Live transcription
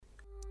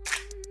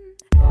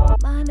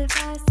if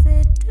I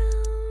sit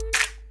down,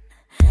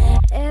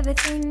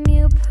 everything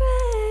you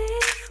pray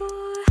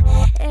for,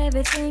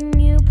 everything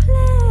you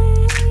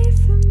play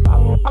for me.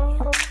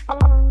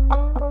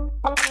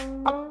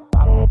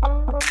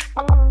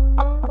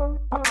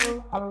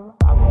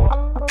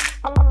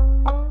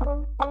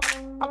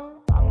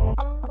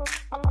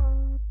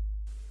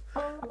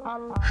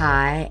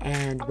 Hi,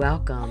 and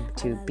welcome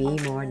to Be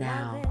More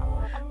Now.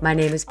 My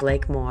name is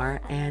Blake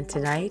Moore, and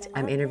tonight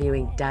I'm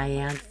interviewing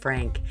Diane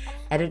Frank,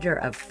 editor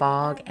of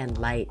Fog and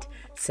Light,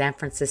 San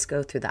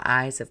Francisco Through the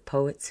Eyes of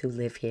Poets Who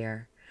Live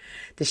Here.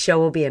 The show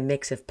will be a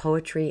mix of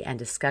poetry and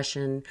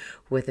discussion,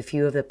 with a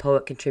few of the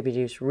poet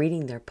contributors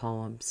reading their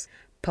poems.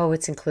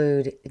 Poets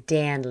include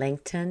Dan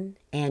Langton,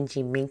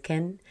 Angie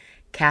Minkin,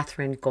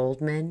 Catherine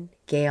Goldman,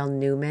 Gail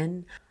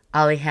Newman,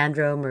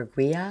 Alejandro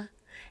Murguia,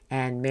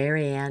 and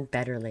Marianne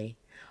Betterly,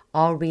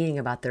 all reading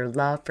about their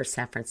love for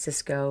San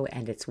Francisco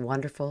and its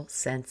wonderful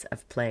sense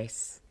of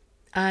place.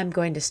 I'm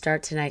going to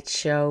start tonight's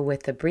show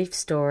with a brief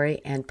story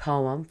and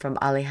poem from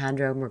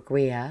Alejandro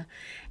Murguia,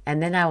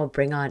 and then I will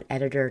bring on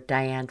editor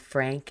Diane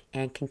Frank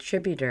and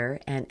contributor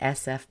and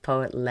SF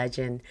poet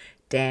legend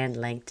Dan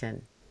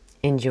Langton.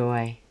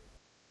 Enjoy.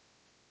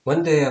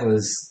 One day I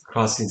was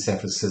crossing San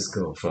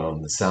Francisco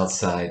from the south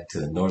side to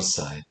the north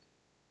side,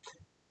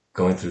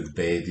 going through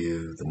the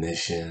Bayview, the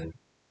Mission,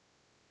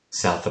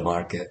 South of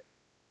Market.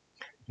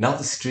 Now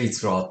the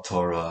streets were all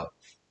tore up,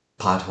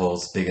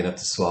 potholes big enough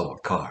to swallow a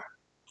car.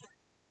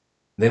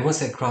 Then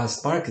once I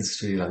crossed Market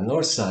Street on the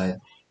north side,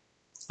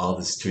 all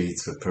the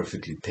streets were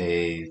perfectly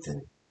paved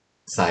and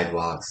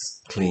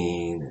sidewalks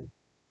clean and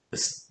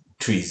the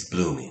trees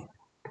blooming.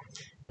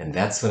 And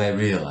that's when I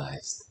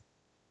realized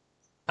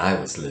I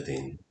was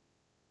living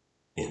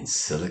in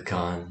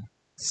Silicon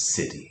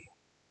City.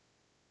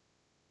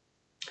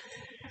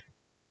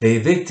 They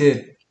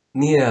evicted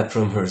Mia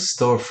from her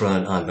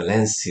storefront on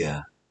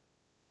Valencia.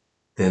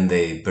 Then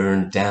they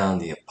burned down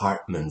the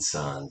apartments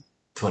on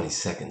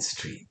 22nd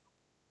Street.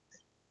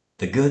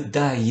 The good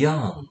die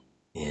young,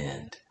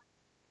 and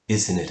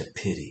isn't it a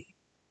pity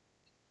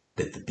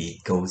that the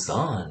beat goes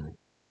on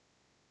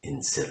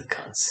in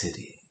Silicon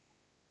City?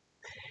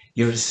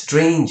 You're a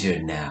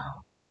stranger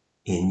now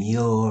in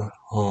your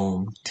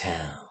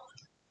hometown,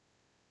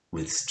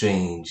 with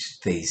strange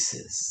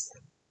faces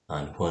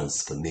on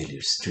once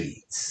familiar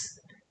streets,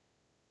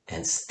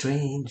 and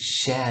strange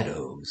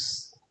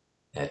shadows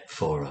at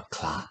 4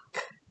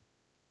 o'clock,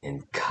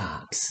 and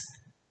cops,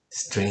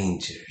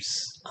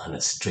 strangers on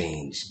a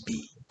strange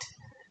beat.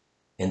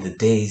 And the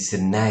days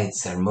and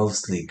nights are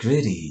mostly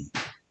gritty,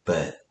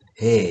 but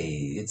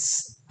hey,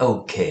 it's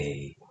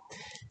okay.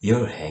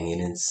 You're hanging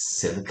in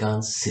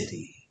Silicon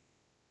City.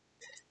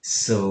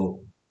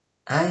 So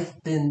I've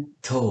been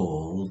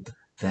told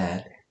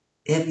that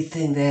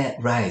everything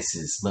that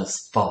rises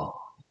must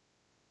fall,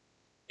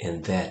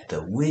 and that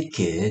the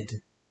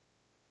wicked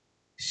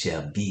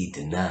shall be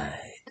denied.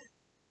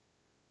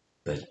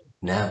 But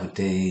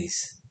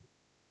nowadays,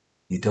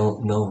 you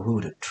don't know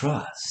who to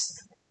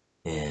trust,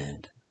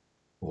 and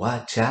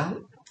watch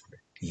out,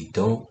 you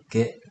don't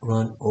get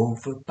run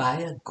over by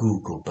a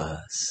Google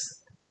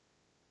bus.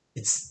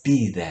 It's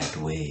be that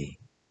way,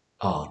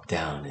 all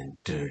down and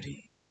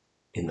dirty,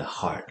 in the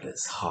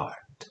heartless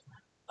heart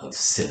of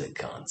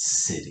Silicon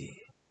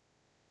City.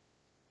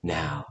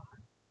 Now,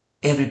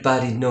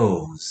 everybody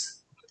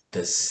knows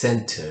the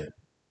center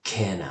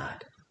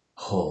cannot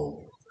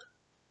hold,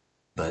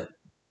 but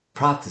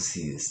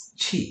prophecy is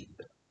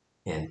cheap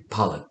and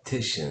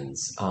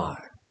politicians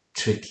are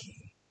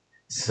tricky.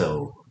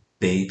 So,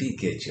 baby,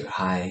 get your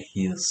high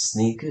heel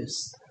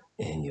sneakers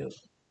and your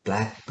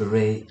black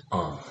beret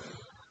on,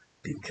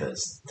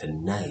 because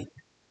tonight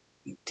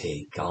we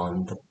take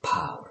on the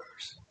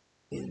powers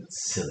in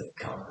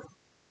Silicon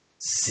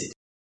City.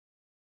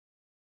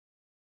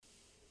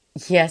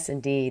 Yes,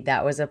 indeed.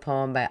 That was a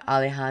poem by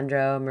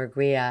Alejandro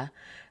Murguia,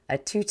 a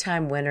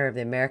two-time winner of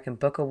the American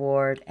Book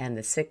Award and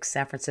the 6th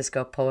San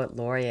Francisco Poet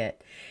Laureate.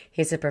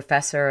 He's a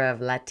professor of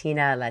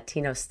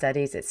Latino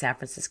Studies at San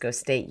Francisco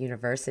State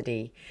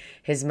University.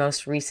 His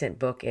most recent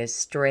book is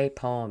Stray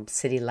Poems,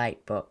 City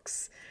Light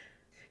Books.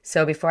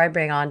 So before I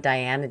bring on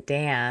Diane and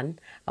Dan,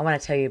 I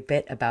want to tell you a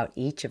bit about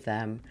each of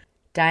them.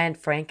 Diane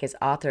Frank is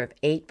author of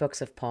 8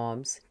 books of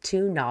poems,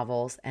 2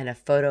 novels, and a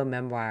photo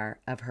memoir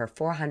of her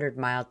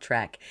 400-mile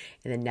trek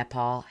in the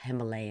Nepal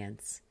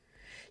Himalayas.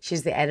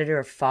 She's the editor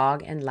of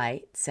Fog and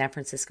Light, San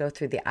Francisco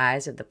Through the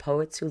Eyes of the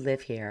Poets Who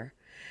Live Here.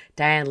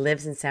 Diane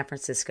lives in San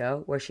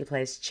Francisco, where she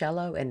plays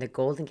cello in the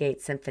Golden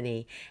Gate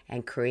Symphony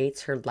and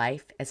creates her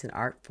life as an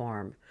art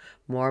form.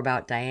 More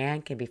about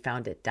Diane can be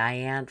found at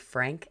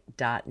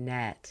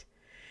dianefrank.net.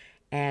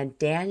 And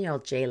Daniel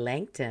J.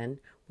 Langton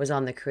was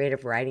on the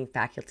creative writing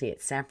faculty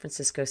at San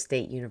Francisco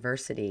State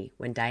University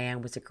when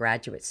Diane was a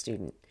graduate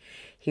student.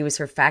 He was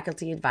her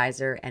faculty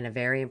advisor and a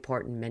very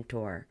important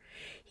mentor.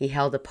 He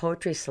held a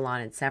poetry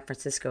salon in San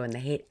Francisco in the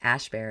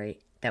Haight-Ashbury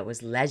that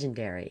was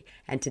legendary,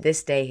 and to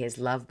this day he is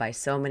loved by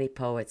so many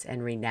poets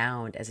and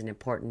renowned as an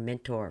important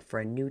mentor for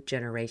a new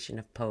generation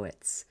of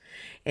poets.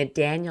 In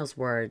Daniel's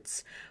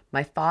words,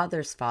 my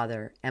father's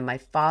father and my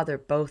father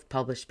both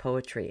published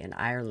poetry in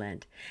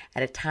Ireland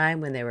at a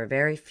time when there were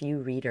very few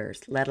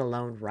readers, let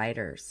alone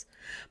writers.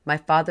 My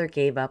father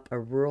gave up a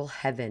rural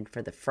heaven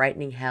for the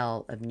frightening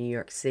hell of New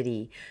York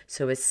City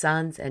so his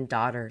sons and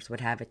daughters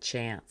would have a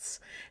chance.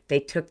 They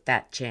took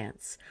that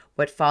chance.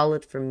 What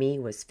followed for me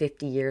was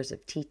 50 years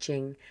of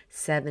teaching,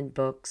 7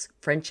 books,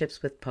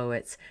 friendships with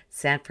poets,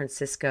 San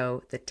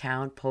Francisco, the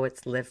town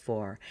poets live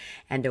for,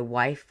 and a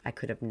wife I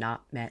could have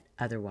not met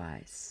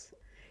otherwise.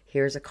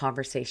 Here's a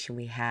conversation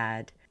we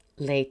had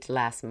late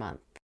last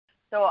month.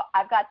 So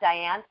I've got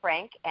Diane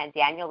Frank and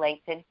Daniel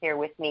Langton here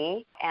with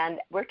me, and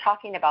we're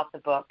talking about the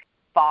book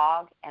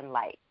Fog and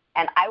Light.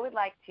 And I would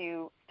like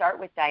to start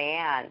with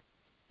Diane.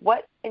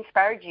 What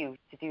inspired you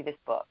to do this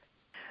book?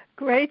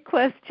 Great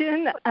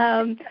question.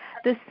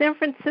 The San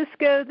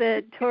Francisco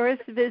that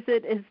tourists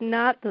visit is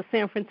not the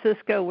San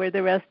Francisco where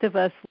the rest of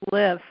us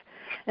live.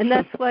 And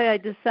that's why I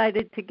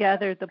decided to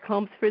gather the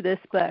poems for this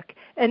book.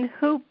 And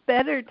who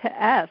better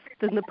to ask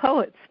than the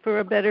poets for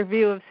a better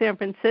view of San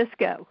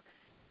Francisco?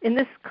 In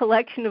this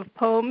collection of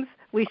poems,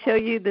 we show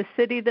you the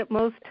city that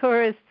most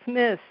tourists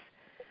miss.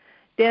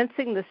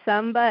 Dancing the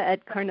samba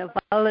at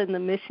Carnaval in the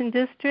Mission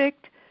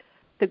District,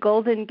 the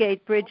Golden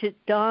Gate Bridge at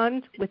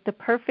dawn with the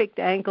perfect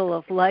angle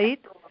of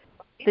light,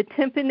 the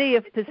timpani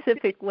of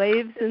Pacific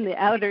waves in the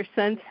outer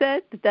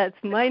sunset, that's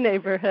my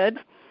neighborhood,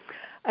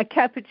 a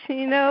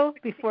cappuccino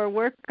before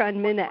work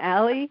on Minna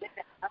Alley,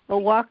 a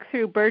walk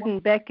through Burden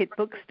Beckett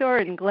bookstore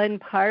in Glen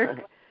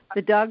Park,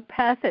 the dog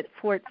path at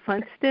Fort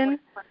Funston,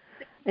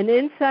 an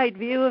inside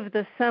view of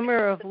the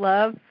Summer of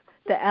Love,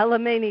 the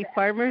Alamany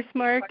Farmers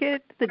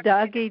Market, the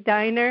Doggy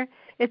Diner.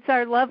 It's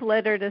our love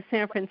letter to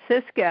San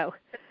Francisco.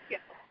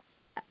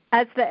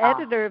 As the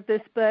editor of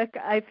this book,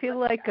 I feel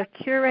like a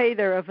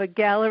curator of a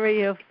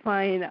gallery of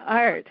fine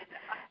art.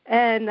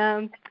 And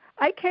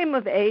I came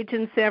of age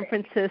in San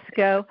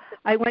Francisco.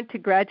 I went to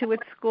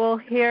graduate school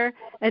here,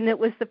 and it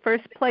was the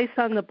first place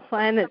on the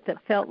planet that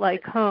felt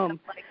like home.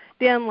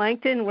 Dan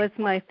Langton was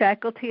my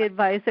faculty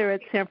advisor at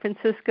San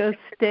Francisco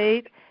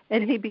State,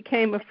 and he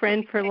became a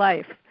friend for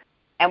life.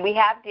 And we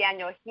have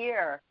Daniel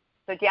here.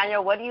 So,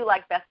 Daniel, what do you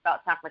like best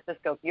about San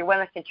Francisco? You're one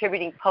of the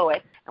contributing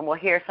poets, and we'll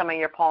hear some of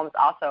your poems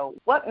also.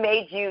 What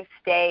made you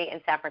stay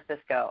in San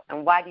Francisco,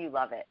 and why do you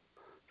love it?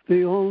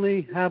 The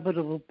only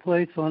habitable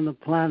place on the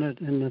planet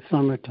in the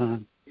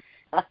summertime.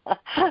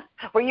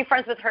 Were you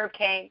friends with Herb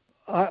Caen?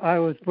 I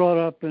was brought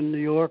up in New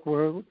York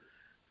where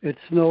it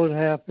snowed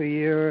half a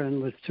year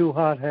and was too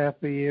hot half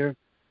a year,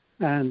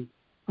 and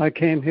I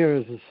came here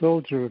as a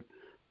soldier.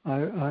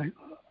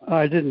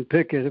 I didn't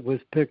pick it; it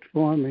was picked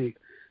for me,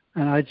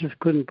 and I just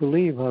couldn't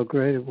believe how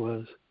great it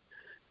was.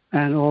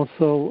 And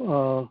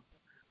also,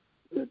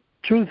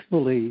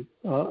 truthfully,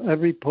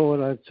 every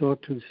poet I've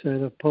talked to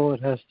said a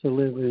poet has to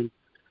live in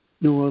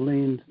New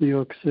Orleans, New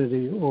York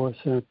City, or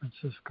San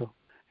Francisco.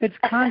 It's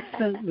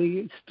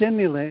constantly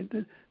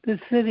stimulating. The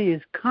city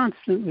is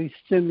constantly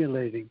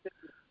stimulating,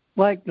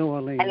 like New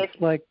Orleans,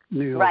 like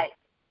New York. Right.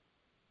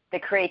 The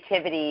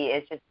creativity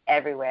is just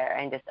everywhere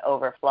and just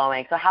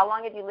overflowing. So how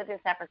long have you lived in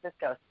San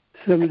Francisco?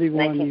 71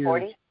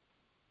 1940? years.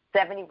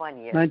 71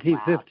 years.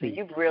 1950.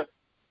 Wow. So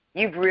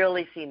you've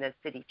really seen the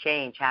city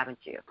change, haven't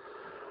you?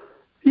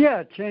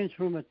 Yeah, it changed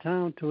from a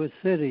town to a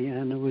city,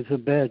 and it was a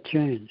bad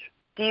change.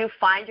 Do you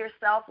find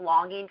yourself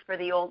longing for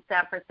the old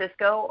San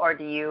Francisco, or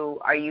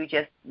are you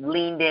just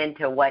leaned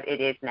into what it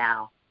is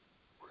now?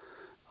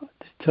 To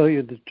tell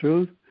you the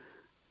truth,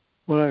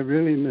 what I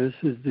really miss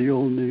is the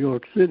old New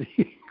York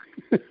City.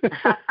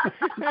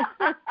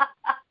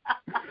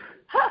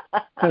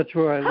 That's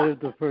where I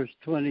lived the first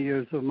 20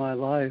 years of my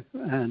life,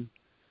 and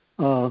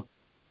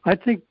I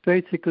think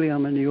basically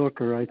I'm a New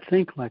Yorker. I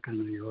think like a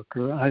New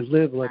Yorker. I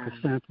live like a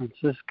San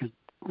Franciscan.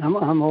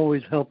 I'm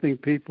always helping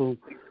people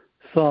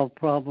solve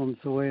problems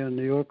the way a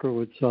New Yorker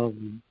would solve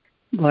them.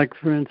 Like,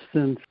 for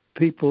instance,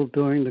 people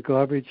during the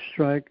garbage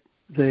strike,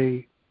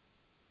 they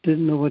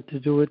didn't know what to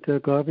do with their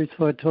garbage,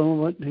 so I told them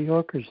what New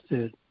Yorkers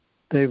did.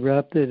 They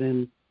wrapped it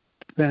in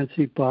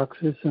fancy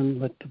boxes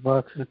and let the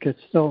boxes get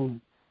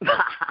stolen.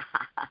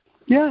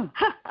 Yeah.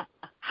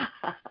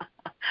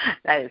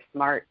 That is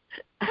smart.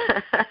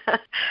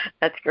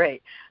 That's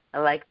great. I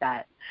like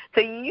that.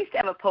 So you used to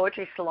have a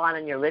poetry salon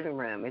in your living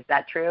room. Is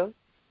that true?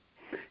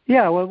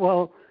 Yeah,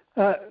 well,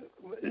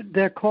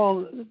 they're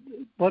called,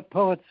 I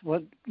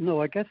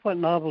guess what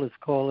novelists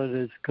call it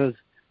is because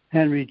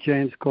Henry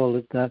James called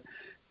it that.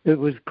 It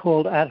was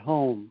called At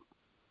Home.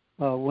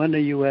 When are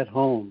you at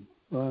home?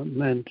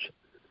 Meant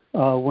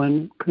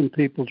when can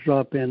people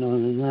drop in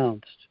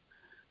unannounced?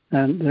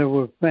 And there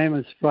were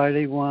famous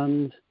Friday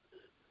ones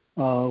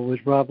with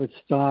Robert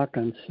Stock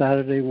and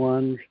Saturday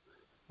ones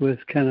with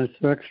Kenneth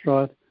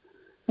Rexroth.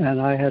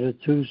 And I had a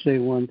Tuesday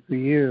one for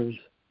years.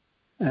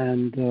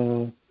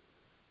 And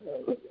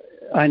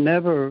I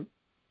never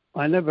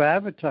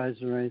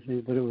advertised or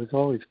anything, but it was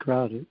always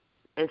crowded.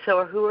 And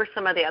so who are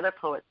some of the other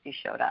poets who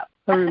showed up?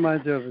 That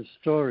reminds me of a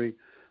story.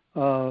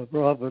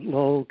 Robert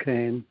Lowell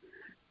came,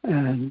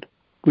 and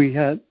we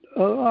had,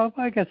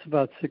 I guess,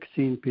 about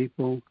 16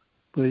 people,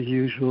 as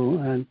usual.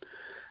 And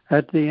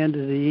at the end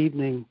of the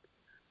evening,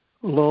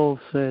 Lowell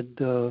said,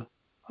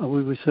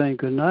 we were saying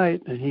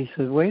goodnight, and he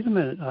said, wait a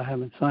minute, I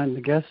haven't signed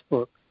the guest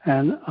book.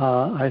 And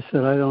I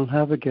said, I don't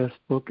have a guest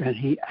book. And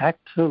he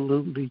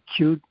absolutely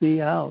chewed me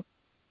out.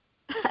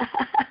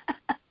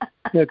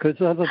 Yeah,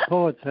 because other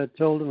poets had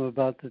told him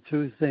about the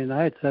Tuesday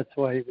nights. That's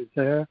why he was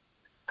there.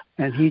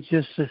 And he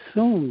just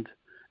assumed.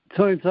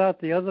 Turns out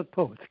the other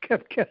poets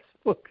kept guest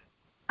books.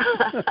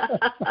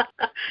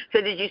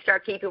 So did you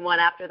start keeping one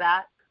after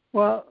that?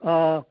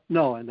 Well,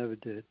 no, I never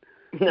did.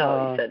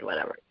 No, you said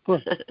whatever.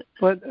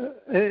 but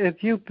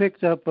if you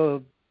picked up a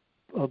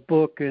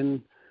book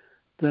in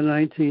the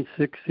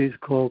 1960s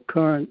called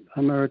Current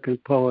American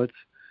Poets,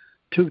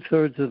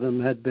 2/3 of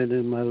them had been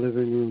in my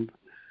living room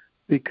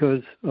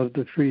because of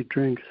the free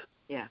drinks.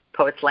 Yeah,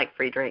 poets like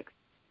free drinks.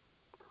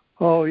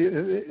 Oh,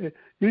 you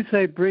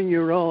say bring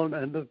your own,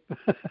 and the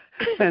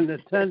and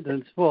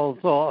attendance falls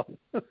off.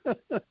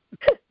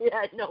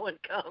 Yeah, no one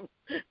comes.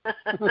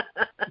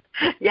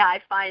 Yeah,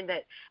 I find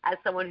that as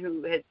someone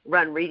who has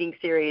run reading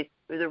series,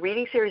 the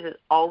reading series is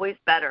always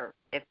better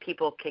if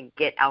people can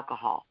get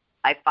alcohol.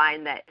 I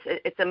find that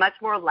it's a much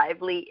more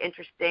lively,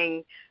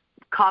 interesting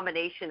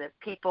combination of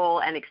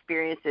people and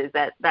experiences.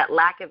 That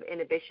lack of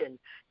inhibition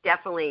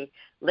definitely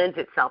lends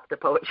itself to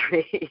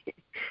poetry.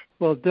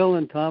 Well,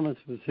 Dylan Thomas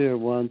was here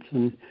once,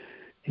 and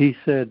he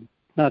said,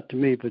 not to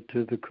me, but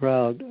to the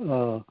crowd,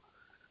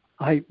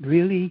 I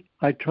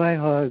try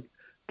hard,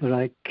 but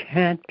I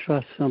can't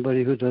trust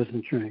somebody who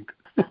doesn't drink.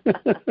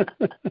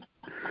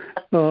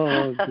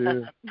 Oh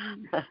dear!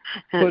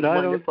 But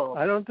I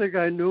don't think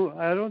I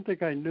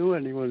knew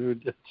anyone who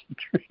doesn't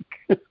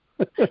drink.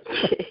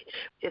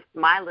 Just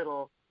my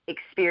little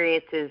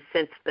experiences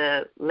since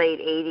the late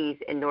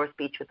 80s in North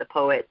Beach with the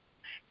Poets.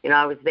 You know,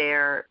 I was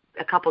there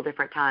a couple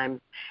different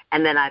times,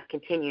 and then I've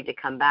continued to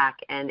come back,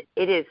 and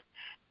it is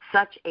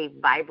such a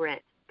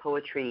vibrant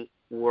poetry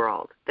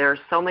world. There are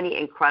so many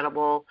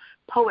incredible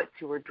poets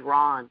who are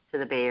drawn to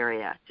the Bay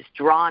Area, just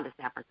drawn to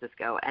San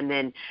Francisco, and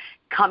then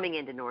coming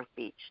into North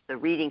Beach. The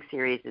reading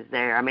series is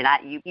there. I mean,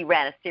 you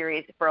ran a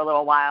series for a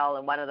little while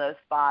in one of those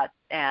spots,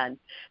 and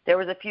there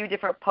was a few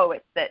different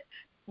poets that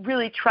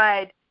really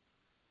tried,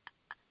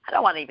 I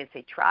don't want to even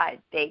say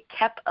tried, they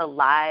kept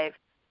alive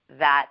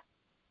that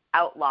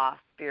outlaw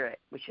spirit,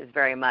 which is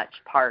very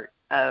much part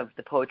of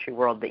the poetry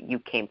world that you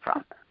came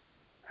from.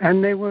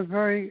 And they were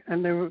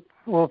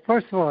well,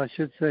 first of all, I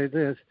should say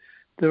this.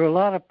 There were a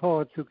lot of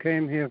poets who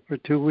came here for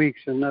 2 weeks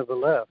and never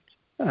left.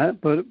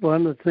 But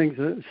one of the things,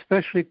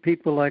 especially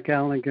people like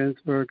Allen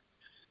Ginsberg,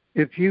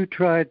 if you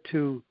tried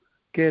to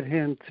get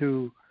him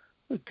to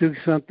do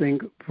something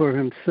for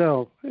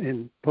himself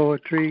in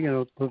poetry,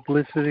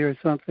 publicity or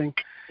something,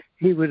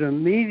 he would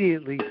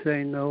immediately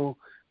say no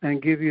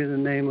and give you the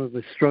name of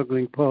a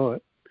struggling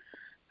poet.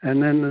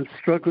 And then the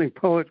struggling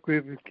poet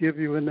would give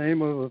you a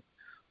name of a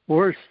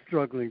worse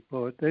struggling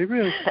poet. They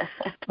really.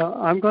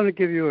 I'm going to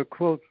give you a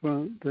quote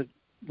from that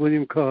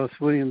William Carlos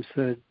Williams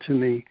said to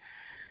me.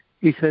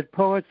 He said,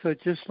 "Poets are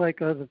just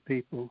like other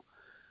people,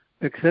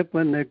 except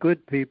when they're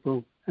good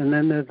people, and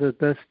then they're the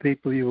best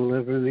people you will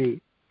ever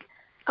meet."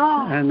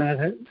 Oh. And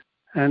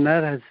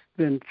that has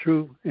been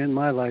true in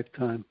my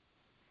lifetime.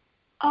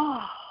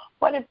 Oh,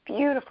 what a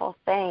beautiful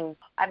thing.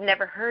 I've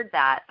never heard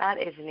that.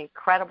 That is an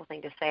incredible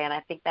thing to say, and I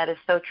think that is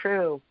so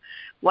true.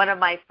 One of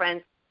my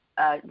friends,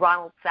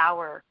 Ronald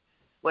Sauer,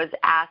 was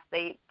asked,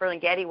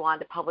 Ferlinghetti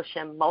wanted to publish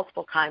him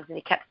multiple times, and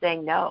he kept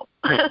saying no.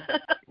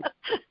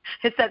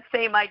 It's that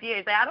same idea.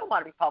 He's like, I don't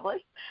want to be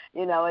published.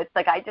 It's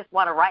like, I just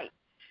want to write,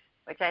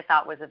 which I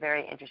thought was a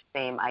very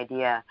interesting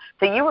idea.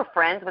 So you were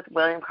friends with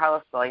William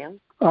Carlos Williams?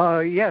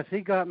 Yes,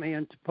 he got me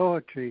into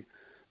poetry.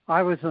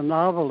 I was a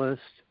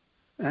novelist,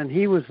 and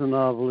he was a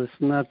novelist,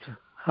 and that's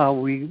how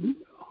we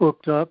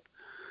hooked up.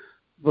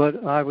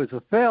 But I was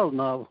a failed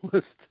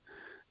novelist,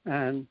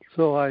 and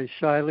so I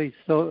shyly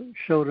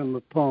showed him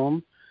a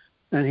poem,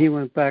 and he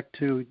went back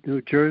to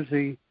New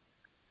Jersey,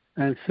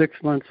 and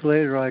 6 months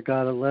later I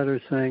got a letter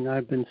saying,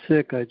 I've been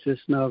sick, I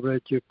just now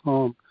read your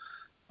poem.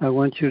 I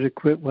want you to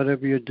quit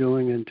whatever you're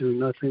doing and do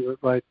nothing but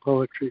write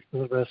poetry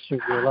for the rest of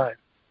your life.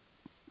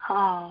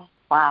 Oh,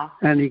 wow.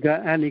 And he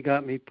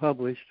got me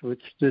published,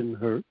 which didn't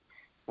hurt.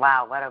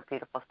 Wow, what a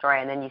beautiful story.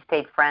 And then you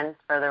stayed friends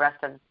for the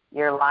rest of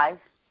your lives?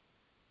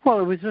 Well,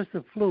 it was just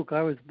a fluke.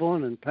 I was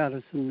born in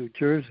Paterson, New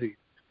Jersey,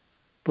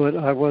 but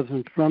I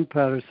wasn't from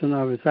Paterson.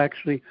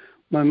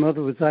 My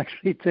mother was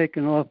actually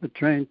taken off a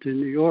train to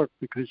New York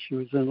because she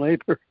was in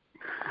labor.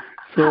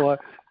 So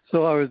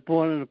I was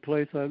born in a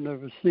place I've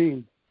never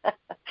seen.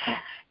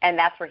 And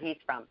that's where he's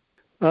from?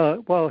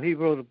 Well, he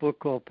wrote a book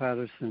called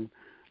Paterson.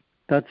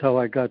 That's how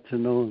I got to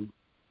know him.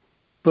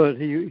 But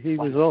he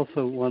was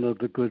also one of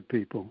the good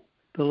people.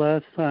 The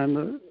last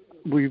time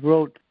we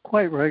wrote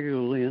quite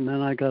regularly, and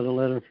then I got a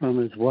letter from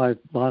his wife,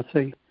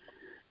 Lassie,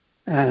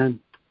 and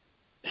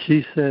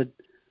she said,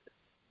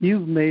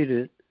 you've made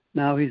it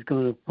now he's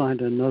going to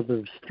find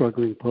another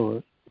struggling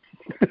poet.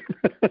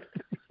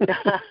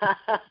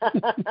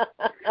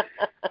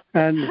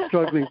 And the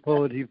struggling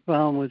poet he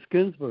found was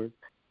Ginsberg,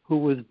 who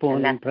was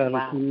born in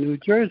Paterson, New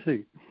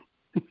Jersey.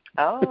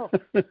 Oh.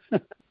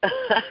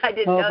 I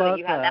didn't know that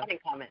you had that in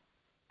common.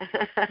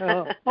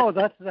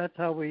 That's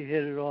how we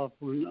hit it off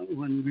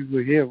when we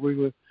were here.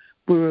 We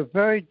were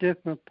very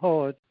different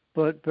poets,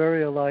 but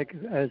very alike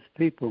as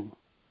people.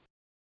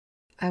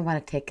 I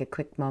want to take a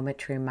quick moment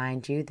to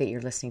remind you that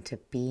you're listening to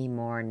Be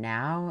More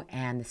Now,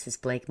 and this is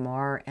Blake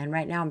Moore, and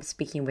right now I'm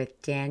speaking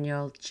with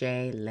Daniel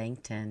J.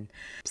 Langton,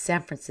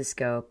 San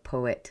Francisco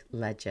poet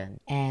legend,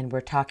 and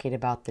we're talking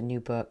about the new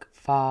book,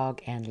 Fog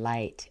and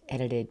Light,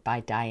 edited by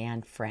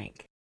Diane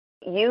Frank.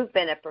 You've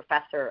been a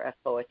professor of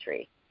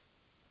poetry,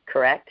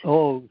 correct?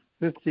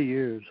 50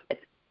 years.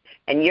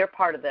 And you're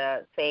part of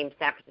the famed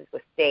San Francisco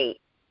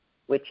State,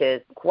 which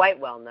is quite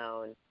well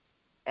known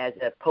as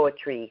a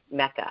poetry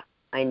mecca.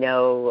 I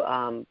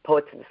know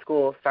Poets in the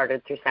School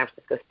started through San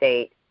Francisco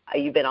State.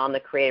 You've been on the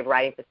creative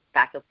writing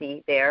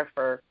faculty there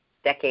for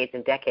decades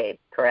and decades,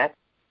 correct?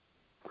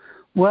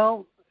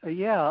 Well,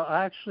 yeah.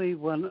 Actually,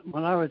 when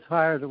I was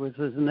hired, it was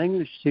as an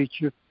English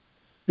teacher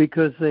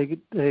because they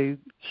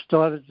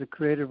started the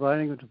creative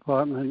writing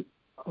department,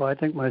 I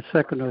think my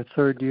second or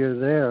third year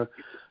there.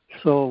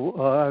 So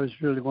I was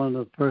really one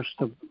of the first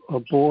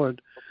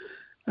aboard.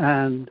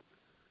 And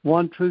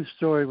one true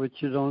story, which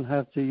you don't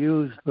have to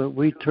use, but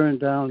we turned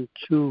down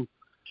two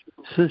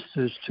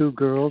sisters, two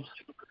girls,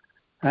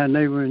 and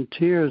they were in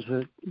tears.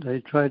 That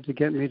they tried to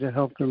get me to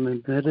help them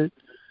admit it,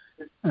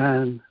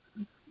 and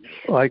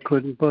I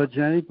couldn't budge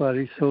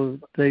anybody, so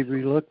they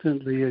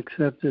reluctantly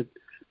accepted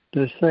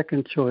their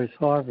second choice,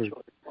 Harvard.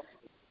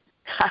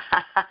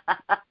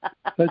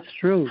 That's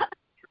true.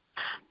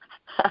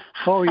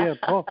 Oh yeah,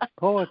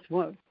 poets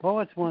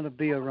want to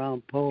be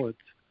around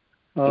poets.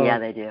 Yeah,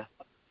 they do.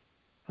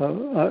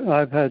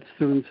 I've had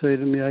students say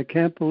to me, I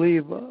can't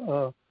believe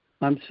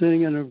I'm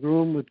sitting in a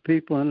room with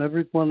people and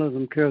every one of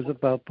them cares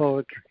about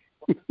poetry.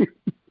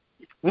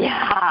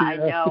 Yeah, I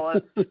know.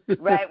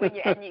 Right.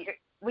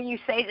 When you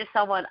say to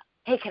someone,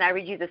 hey, can I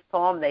read you this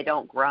poem? They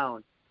don't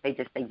groan. They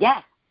just say,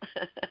 yes.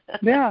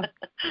 Yeah.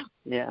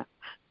 Yeah,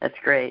 that's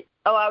great.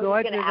 Oh,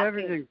 I did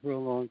everything for a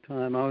long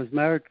time. I was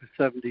married for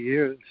 70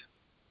 years.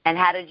 And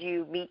how did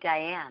you meet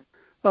Diane?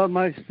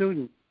 My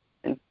student.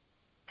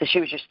 So she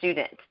was your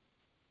student.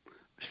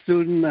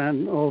 Student,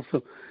 and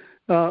also,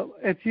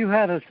 if you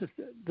had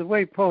the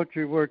way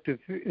poetry worked,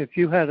 if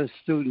you had a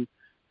student,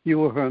 you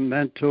were her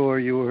mentor,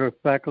 you were her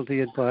faculty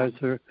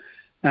advisor,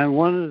 and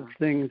one of the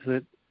things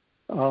that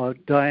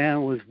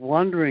Diane was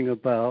wondering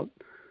about,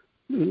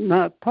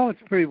 poets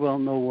pretty well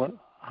know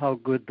how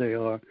good they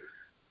are,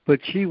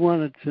 but she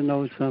wanted to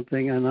know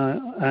something, and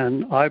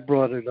I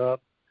brought it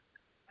up,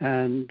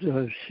 and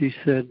she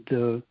said,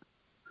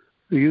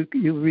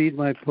 you read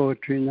my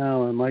poetry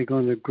now, am I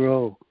going to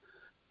grow?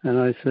 And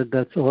I said,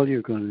 that's all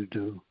you're going to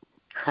do.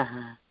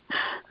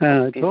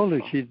 And I told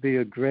her she'd be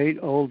a great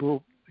old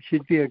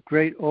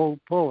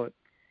poet,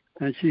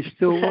 and she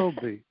still will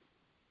be.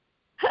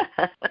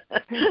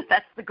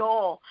 That's the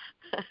goal.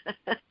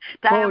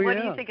 Diane, what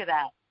do you think of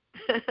that?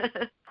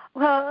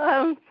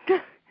 Well,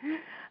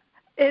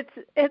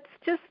 it's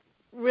just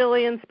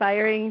really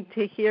inspiring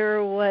to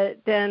hear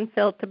what Dan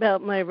felt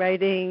about my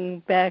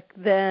writing back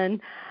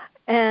then,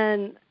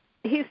 and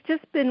he's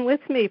just been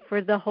with me for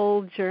the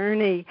whole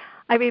journey.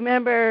 I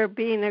remember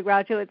being a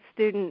graduate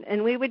student,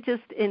 and we would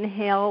just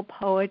inhale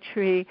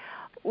poetry.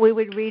 We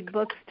would read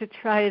books to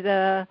try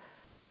to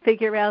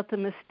figure out the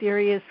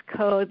mysterious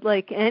code,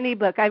 like any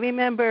book. I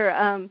remember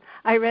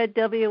I read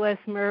W.S.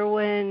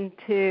 Merwin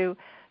to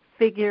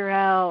figure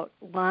out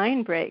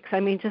line breaks. I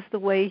mean, just the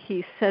way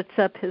he sets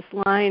up his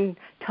line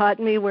taught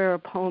me where a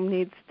poem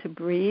needs to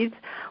breathe.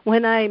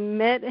 When I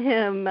met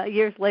him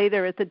years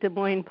later at the Des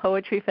Moines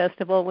Poetry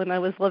Festival when I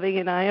was living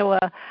in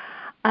Iowa,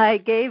 I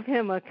gave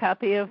him a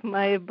copy of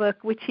my book,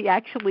 which he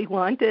actually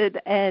wanted,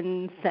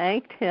 and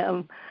thanked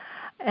him.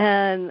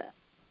 And,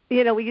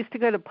 we used to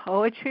go to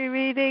poetry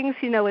readings,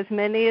 as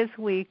many as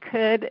we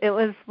could. It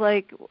was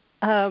like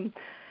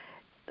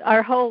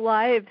our whole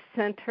lives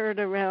centered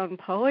around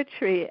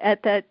poetry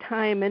at that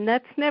time, and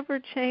that's never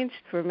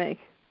changed for me.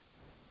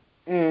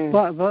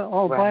 But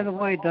by the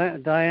way,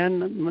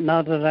 Diane,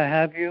 now that I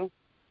have you,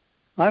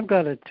 I've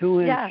got a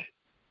 2-inch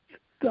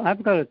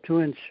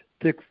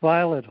thick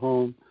file at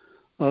home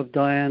of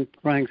Diane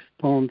Frank's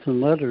poems and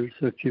letters,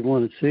 if you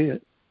want to see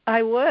it.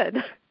 I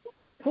would.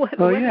 What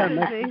an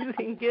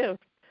amazing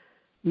gift.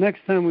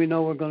 Next time we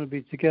know we're going to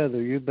be together,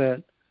 you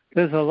bet.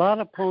 There's a lot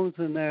of poems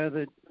in there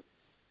that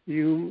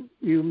you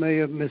may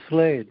have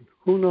mislaid.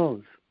 Who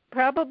knows?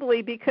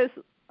 Probably, because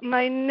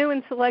my new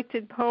and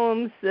selected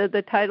poems,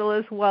 the title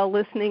is While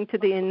Listening to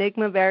the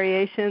Enigma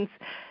Variations,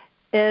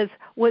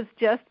 was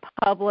just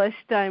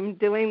published. I'm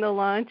doing the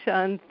launch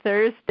on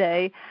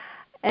Thursday,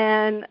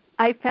 and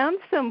I found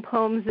some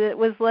poems. It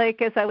was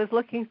like, as I was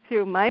looking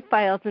through my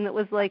files, and it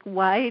was like,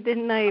 why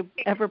didn't I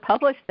ever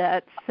publish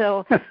that?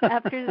 So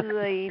after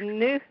the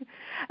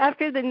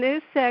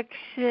news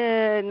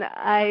section,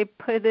 I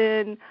put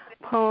in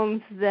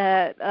poems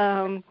that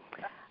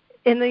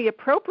in the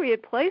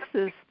appropriate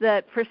places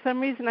that for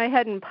some reason I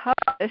hadn't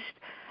published.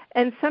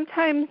 And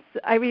sometimes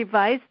I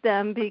revise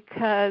them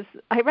because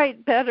I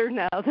write better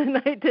now than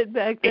I did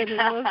back then in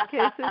those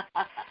cases.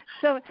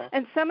 So,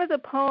 and some of the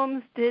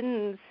poems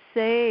didn't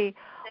say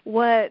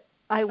what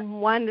I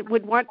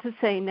would want to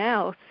say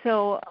now.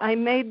 So I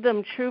made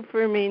them true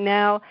for me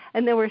now.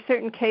 And there were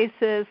certain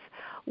cases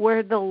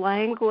where the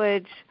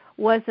language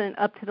wasn't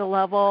up to the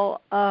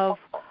level of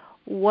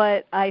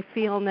what I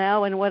feel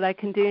now and what I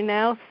can do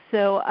now.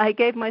 So I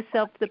gave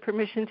myself the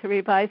permission to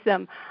revise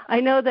them.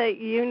 I know that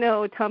you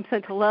know Tom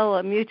Santalella,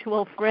 a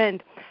mutual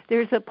friend.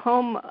 There's a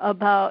poem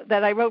about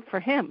that I wrote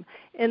for him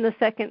in the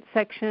second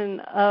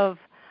section of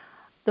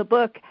the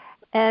book.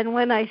 And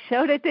when I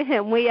showed it to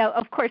him,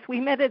 we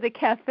met at a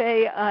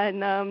cafe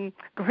on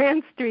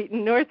Grand Street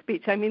in North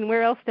Beach. I mean,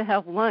 where else to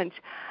have lunch?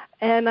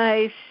 And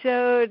I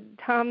showed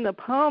Tom the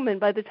poem, and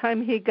by the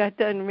time he got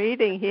done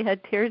reading, he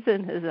had tears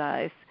in his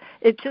eyes.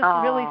 It just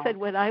really said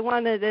what I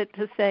wanted it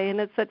to say, and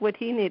it said what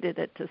he needed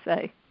it to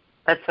say.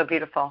 That's so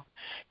beautiful.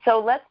 So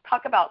let's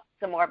talk about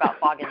some more about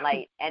Fog and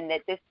Light, and that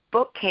this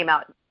book came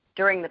out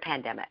during the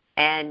pandemic,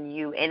 and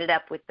you ended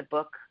up with the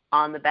book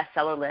on the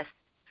bestseller list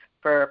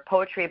for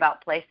poetry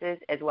about places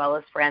as well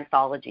as for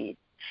anthologies.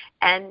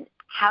 And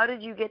how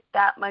did you get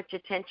that much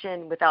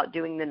attention without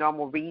doing the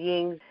normal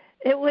readings?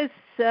 It was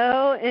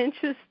so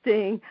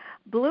interesting.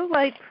 Blue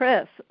Light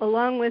Press,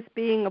 along with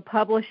being a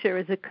publisher,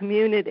 is a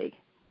community.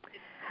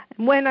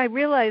 When I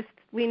realized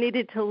we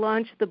needed to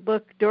launch the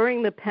book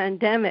during the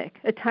pandemic,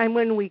 a time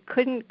when we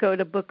couldn't go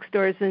to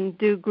bookstores and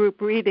do group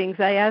readings,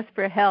 I asked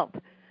for help.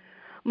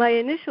 My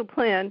initial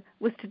plan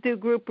was to do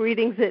group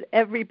readings at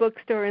every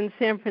bookstore in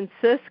San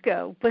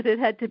Francisco, but it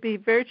had to be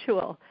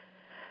virtual.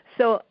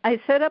 So I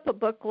set up a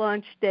book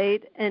launch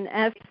date and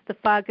asked the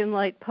Fog and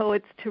Light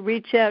poets to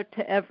reach out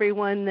to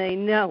everyone they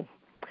know.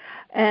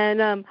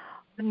 And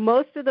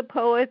most of the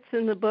poets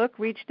in the book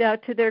reached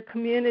out to their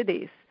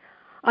communities.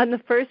 On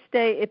the first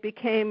day it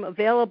became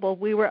available,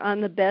 we were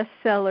on the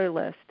bestseller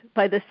list.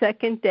 By the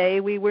second day,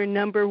 we were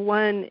number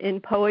one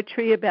in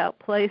poetry about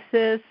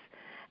places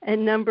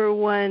and number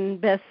one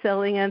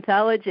best-selling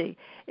anthology.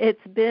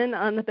 It's been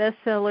on the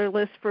bestseller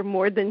list for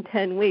more than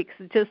 10 weeks.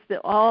 Just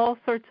that all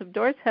sorts of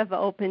doors have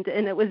opened,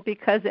 and it was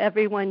because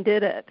everyone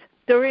did it.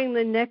 During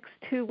the next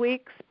 2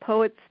 weeks,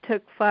 poets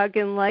took Fog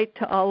and Light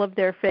to all of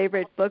their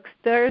favorite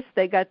bookstores.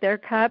 They got their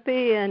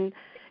copy, and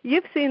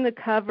you've seen the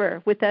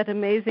cover with that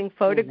amazing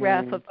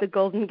photograph of the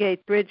Golden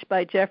Gate Bridge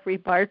by Jeffrey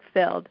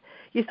Bartfeld.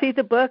 You see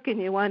the book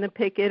and you want to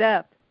pick it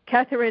up.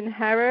 Catherine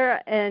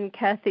Harrer and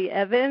Kathy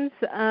Evans,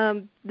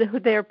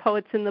 they're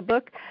poets in the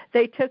book,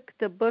 they took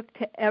the book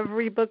to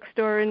every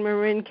bookstore in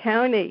Marin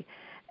County.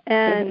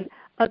 And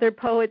other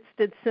poets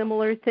did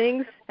similar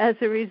things. As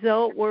a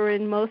result, we're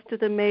in most of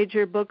the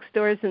major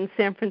bookstores in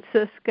San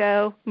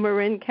Francisco,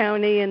 Marin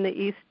County, and the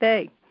East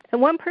Bay. And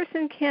one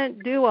person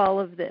can't do all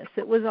of this.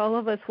 It was all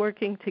of us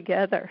working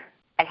together.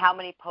 And how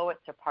many poets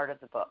are part of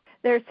the book?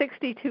 There are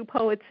 62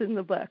 poets in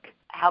the book.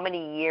 How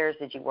many years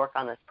did you work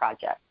on this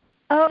project?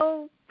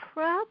 Oh,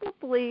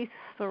 probably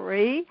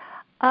 3.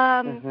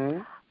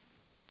 I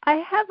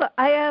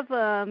have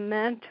a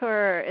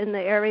mentor in the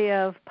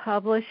area of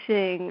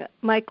publishing,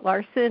 Mike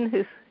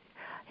Larson,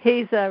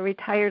 he's a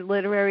retired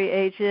literary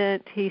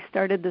agent. He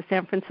started the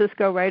San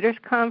Francisco Writers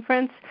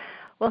Conference.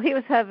 Well, he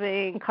was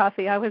having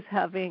coffee. I was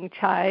having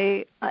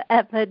chai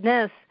at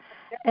Medness.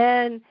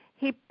 And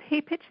he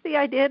pitched the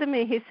idea to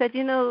me. He said,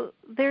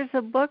 there's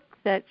a book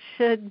that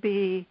should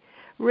be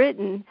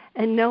written,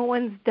 and no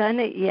one's done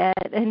it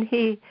yet. And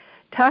he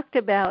talked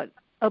about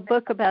a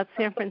book about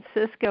San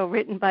Francisco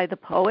written by the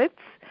poets.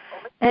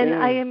 And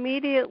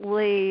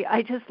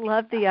I just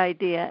loved the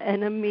idea.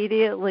 And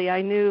immediately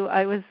I knew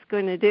I was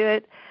going to do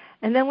it.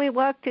 And then we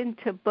walked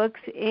into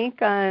Books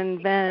Inc.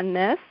 on Van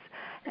Ness.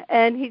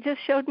 And he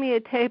just showed me a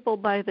table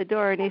by the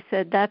door, and he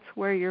said, that's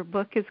where your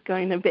book is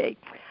going to be.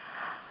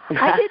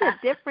 I did a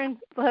different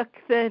book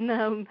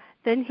than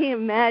he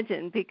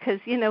imagined because,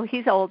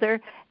 he's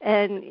older,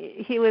 and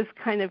he was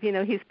kind of,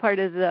 he's part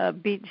of the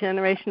Beat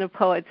generation of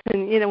poets.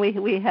 And,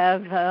 we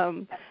have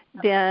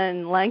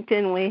Dan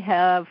Langton, we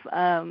have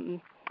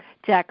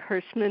Jack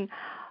Hirschman.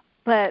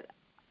 But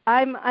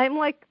I'm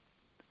like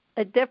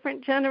a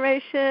different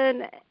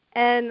generation.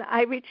 And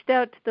I reached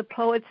out to the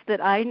poets that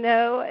I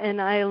know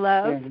and I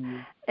love,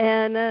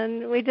 and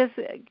then we just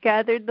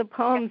gathered the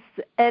poems.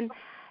 And,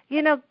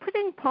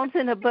 putting poems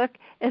in a book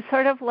is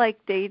sort of like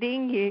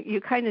dating.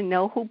 You kind of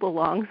know who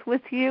belongs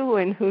with you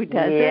and who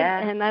doesn't.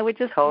 And I would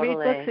just read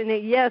books and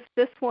yes,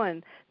 this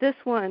one.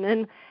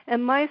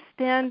 And my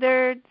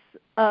standards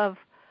of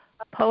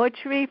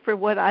poetry for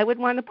what I would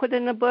want to put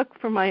in a book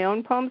for my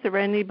own poems or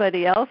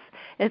anybody else.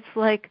 It's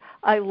like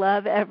I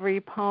love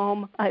every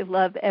poem. I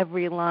love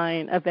every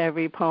line of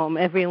every poem.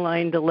 Every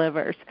line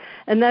delivers.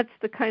 And that's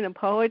the kind of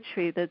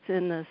poetry that's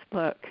in this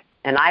book.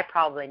 And I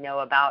probably know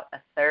about a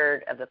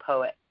third of the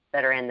poets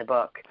that are in the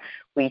book.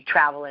 We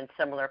travel in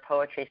similar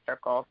poetry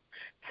circles.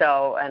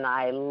 So, and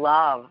I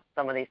love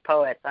some of these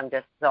poets. I'm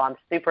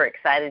super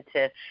excited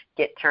to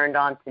get turned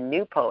on to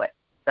new poets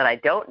that I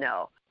don't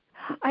know.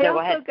 I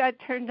also got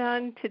turned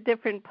on to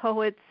different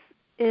poets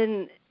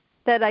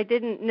that I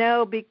didn't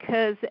know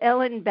because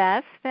Ellen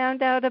Bass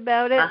found out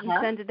about it and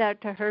sent it out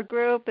to her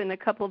group, and a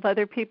couple of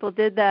other people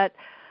did that.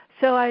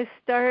 So I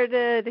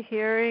started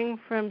hearing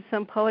from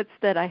some poets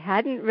that I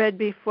hadn't read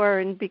before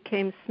and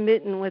became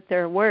smitten with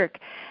their work.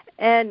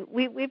 And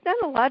we've done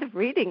a lot of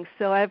readings,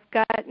 so I've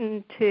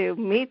gotten to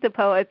meet the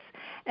poets.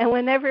 And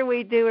whenever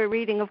we do a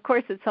reading, of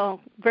course it's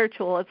all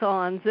virtual, it's all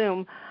on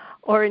Zoom,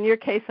 or in your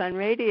case on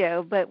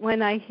radio, but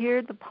when I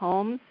hear the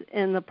poems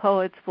in the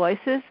poets'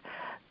 voices,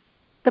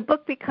 the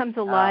book becomes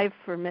alive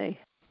for me.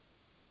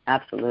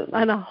 Absolutely.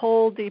 On a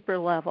whole deeper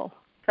level.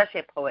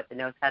 Especially a poet that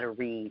knows how to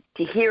read.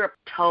 To hear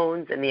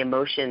tones and the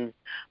emotions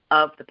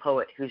of the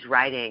poet who's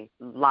writing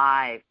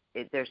live,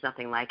 there's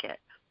nothing like it.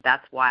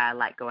 That's why I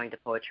like going to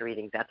poetry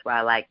readings. That's why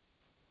I like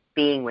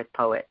being with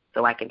poets,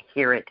 so I can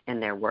hear it in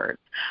their words.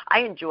 I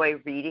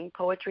enjoy reading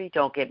poetry,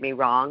 don't get me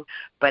wrong,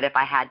 but if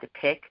I had to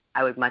pick,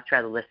 I would much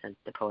rather listen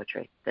to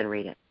poetry than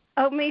read it.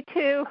 Oh, me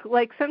too.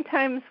 Like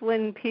sometimes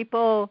when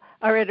people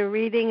are at a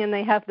reading and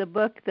they have the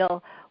book,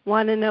 they'll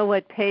want to know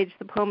what page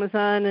the poem is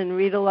on and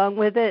read along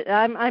with it.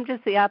 I'm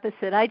just the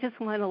opposite. I just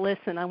want to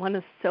listen. I want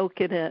to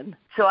soak it in.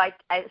 So I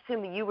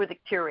assume you were the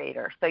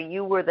curator. So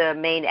you were the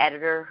main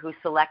editor who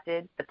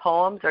selected the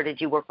poems, or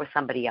did you work with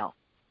somebody else?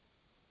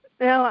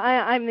 No,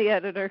 I'm the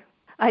editor.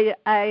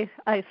 I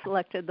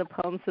selected the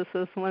poems. This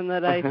is one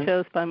that I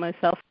chose by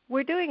myself.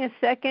 We're doing a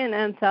second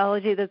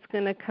anthology that's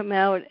going to come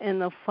out in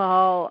the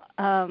fall,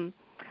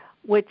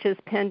 which is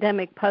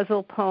Pandemic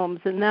Puzzle Poems,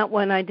 and that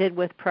one I did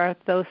with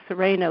Parthos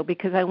Sereno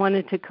because I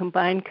wanted to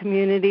combine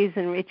communities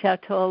and reach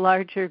out to a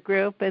larger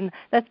group, and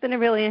that's been a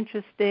really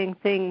interesting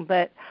thing.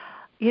 But,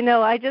 you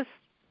know, I just,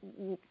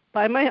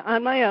 on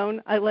my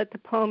own, I let the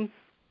poems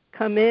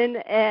come in,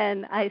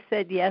 and I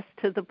said yes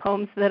to the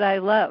poems that I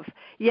love.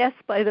 Yes,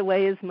 by the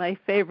way, is my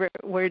favorite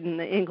word in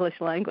the English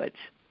language.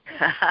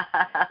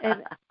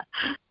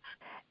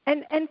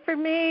 And for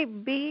me,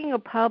 being a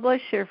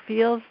publisher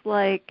feels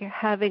like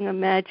having a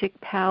magic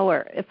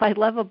power. If I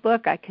love a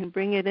book, I can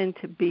bring it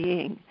into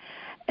being.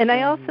 And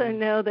I also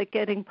know that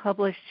getting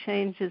published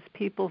changes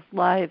people's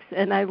lives,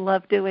 and I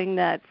love doing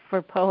that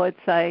for poets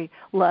I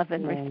love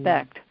and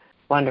respect.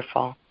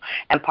 Wonderful.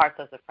 And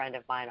Parthos is a friend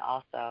of mine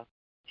also.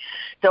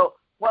 So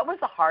what was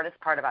the hardest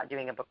part about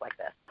doing a book like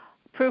this?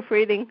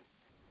 Proofreading.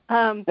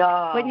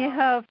 When you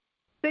have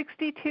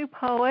 62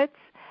 poets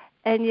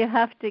and you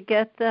have to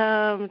get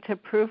them to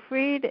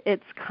proofread,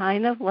 it's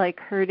kind of like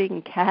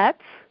herding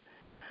cats.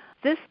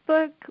 This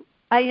book,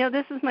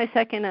 this is my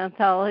second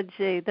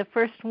anthology. The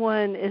first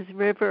one is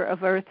River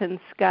of Earth and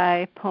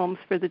Sky, Poems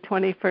for the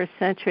 21st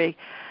Century.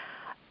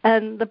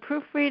 And the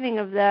proofreading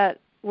of that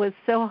was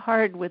so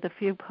hard with a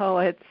few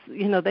poets.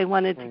 You know, they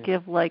wanted to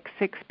give like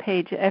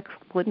 6-page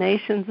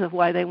explanations of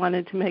why they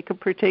wanted to make a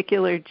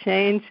particular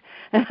change,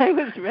 and I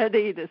was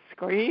ready to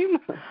scream.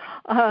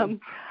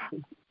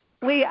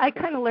 I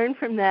kind of learned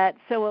from that,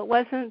 so it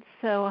wasn't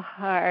so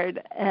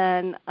hard.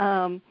 And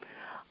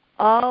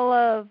all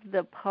of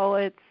the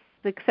poets,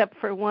 except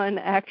for one,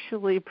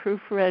 actually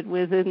proofread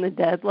within the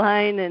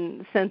deadline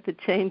and sent the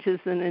changes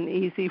in an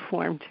easy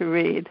form to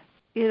read.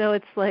 You know,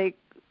 it's like,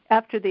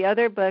 after the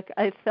other book,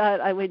 I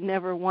thought I would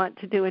never want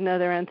to do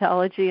another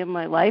anthology in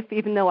my life,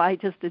 even though I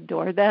just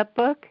adore that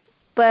book.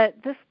 But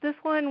this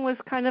one was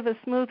kind of a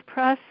smooth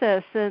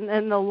process,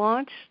 and the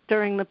launch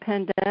during the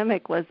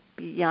pandemic was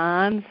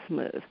beyond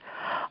smooth.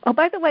 Oh,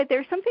 by the way,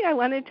 there's something I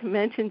wanted to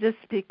mention just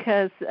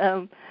because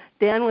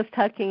Dan was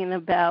talking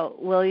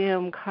about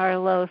William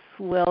Carlos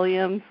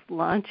Williams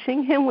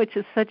launching him, which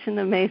is such an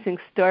amazing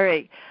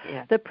story.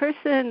 Yeah. The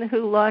person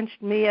who launched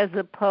me as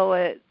a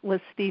poet was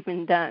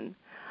Stephen Dunn.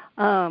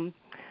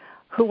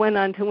 Who went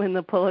on to win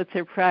the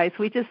Pulitzer Prize.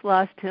 We just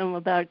lost him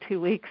about 2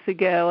 weeks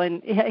ago,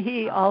 and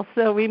he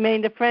also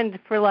remained a friend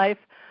for life.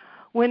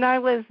 When I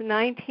was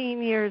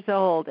 19 years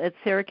old at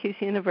Syracuse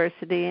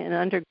University, an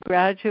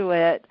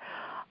undergraduate,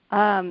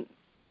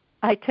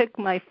 I took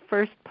my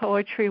first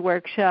poetry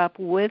workshop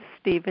with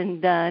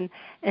Stephen Dunn,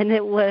 and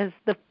it was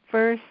the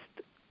first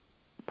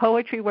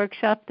poetry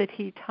workshop that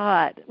he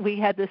taught. We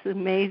had this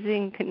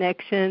amazing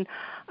connection.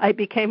 I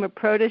became a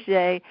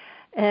protege,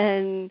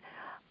 and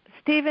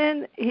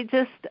Stephen,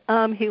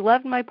 he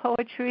loved my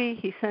poetry.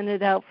 He sent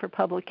it out for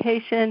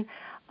publication.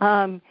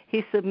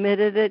 He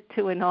submitted it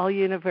to an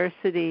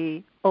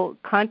all-university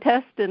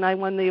contest, and I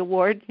won the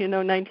award,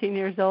 19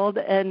 years old.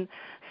 And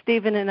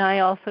Stephen and I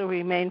also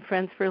remain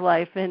friends for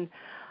life. And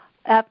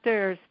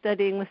after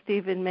studying with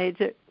Stephen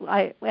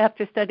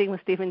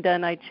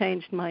Dunn, I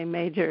changed my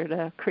major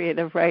to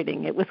creative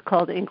writing. It was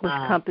called English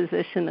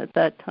composition at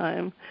that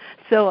time.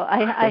 So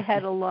I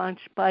had a launch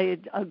by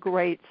a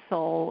great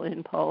soul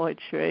in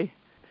poetry.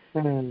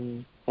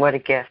 What a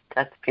gift.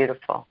 That's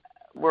beautiful.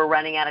 We're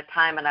running out of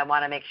time, and I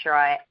want to make sure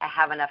I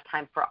have enough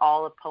time for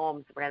all the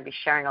poems. We're going to be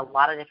sharing a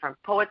lot of different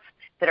poets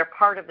that are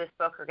part of this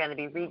book are going to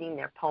be reading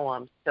their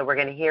poems. So we're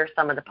going to hear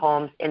some of the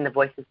poems in the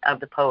voices of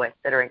the poets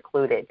that are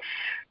included.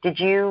 Did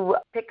you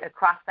pick a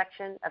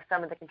cross-section of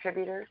some of the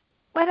contributors?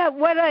 What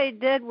I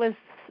did was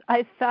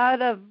I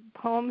thought of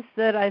poems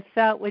that I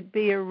thought would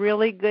be a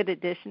really good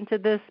addition to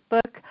this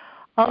book.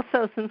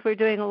 Also, since we're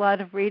doing a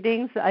lot of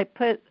readings, I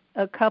put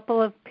a couple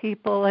of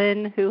people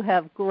in who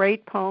have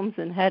great poems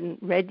and hadn't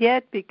read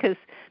yet, because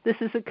this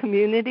is a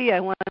community. I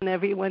want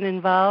everyone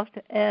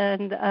involved.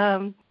 And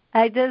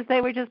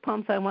they were just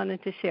poems I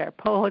wanted to share,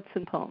 poets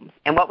and poems.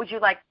 And what would you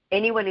like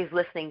anyone who's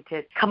listening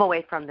to come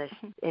away from this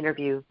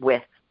interview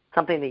with,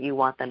 something that you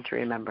want them to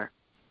remember?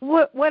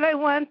 What I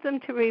want them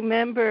to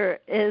remember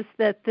is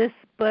that this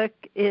book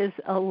is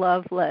a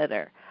love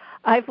letter.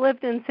 I've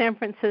lived in San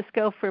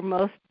Francisco for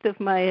most of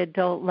my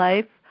adult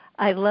life.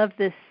 I love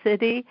this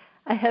city.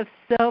 I have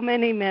so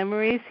many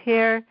memories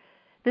here.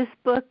 This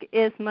book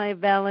is my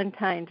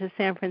Valentine to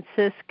San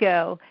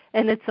Francisco,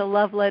 and it's a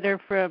love letter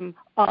from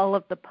all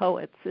of the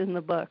poets in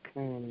the book.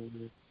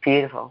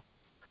 Beautiful.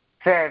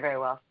 Very, very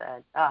well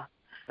said.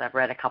 I've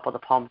read a couple of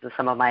the poems of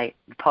some of my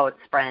poets'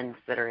 friends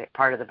that are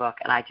part of the book,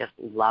 and I just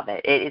love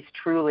it. It is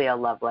truly a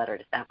love letter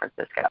to San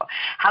Francisco.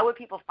 How would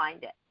people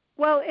find it?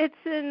 Well, it's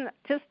in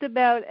just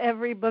about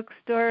every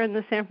bookstore in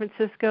the San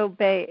Francisco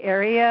Bay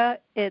Area.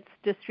 It's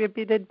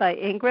distributed by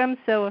Ingram,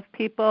 so if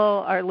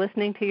people are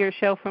listening to your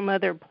show from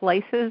other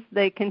places,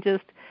 they can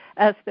just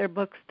ask their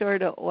bookstore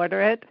to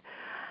order it.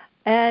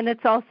 And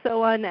it's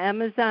also on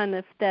Amazon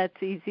if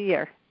that's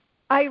easier.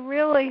 I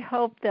really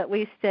hope that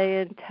we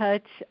stay in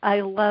touch. I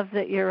love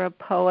that you're a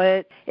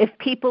poet. If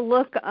people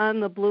look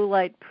on the Blue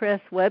Light Press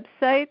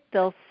website,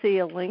 they'll see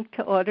a link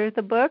to order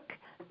the book.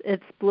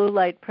 It's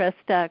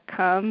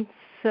bluelightpress.com.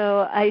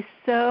 So I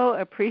so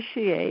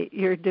appreciate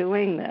your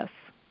doing this.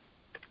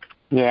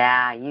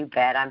 Yeah, you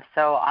bet.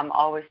 I'm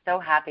always so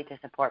happy to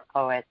support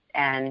poets,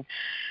 and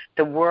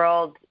the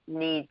world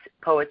needs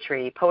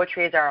poetry.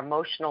 Poetry is our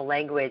emotional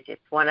language.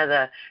 It's one of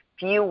the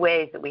few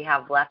ways that we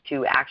have left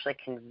to actually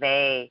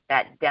convey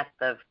that depth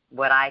of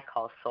what I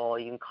call soul.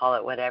 You can call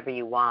it whatever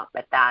you want,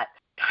 but that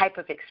type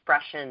of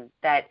expression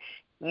that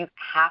you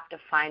have to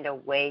find a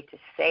way to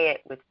say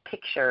it with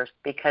pictures,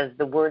 because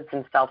the words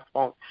themselves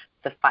won't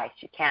suffice.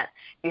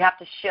 You have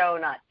to show,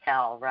 not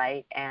tell,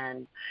 right?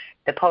 And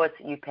the poets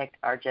that you picked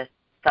are just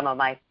some of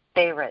my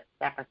favorite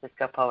San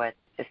Francisco poets.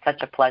 It's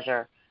such a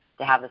pleasure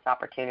to have this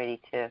opportunity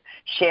to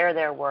share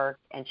their work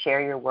and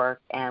share your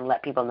work and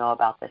let people know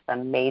about this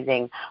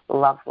amazing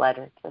love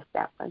letter to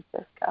San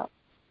Francisco.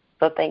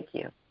 So thank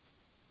you.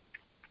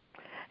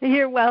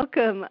 You're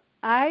welcome.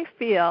 I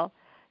feel,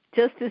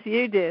 just as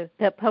you do,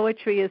 that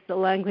poetry is the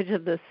language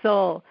of the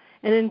soul.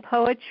 And in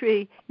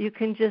poetry, you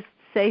can just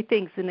say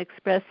things and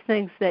express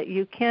things that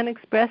you can't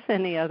express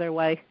any other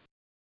way.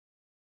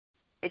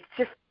 It's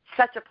just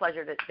such a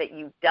pleasure that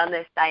you've done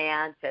this,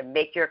 Diane, to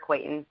make your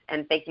acquaintance.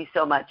 And thank you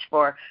so much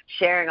for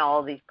sharing all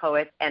of these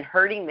poets and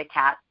herding the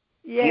cat.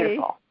 Yay.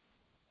 Beautiful.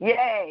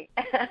 Yay.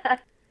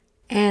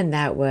 And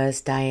that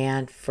was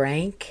Diane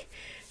Frank,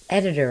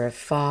 editor of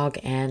Fog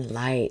and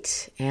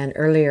Light. And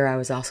earlier I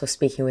was also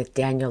speaking with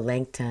Daniel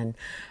Langton.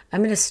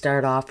 I'm going to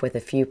start off with a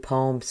few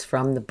poems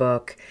from the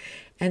book,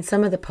 and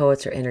some of the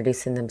poets are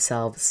introducing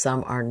themselves,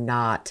 some are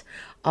not.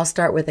 I'll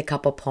start with a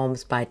couple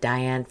poems by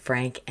Diane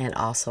Frank and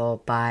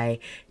also by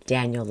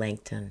Daniel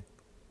Langton.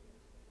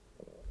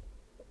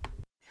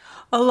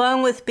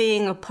 Along with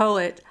being a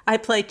poet, I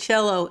play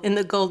cello in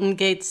the Golden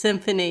Gate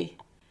Symphony.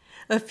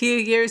 A few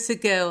years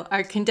ago,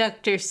 our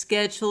conductor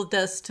scheduled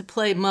us to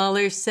play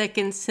Mahler's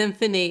Second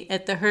Symphony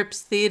at the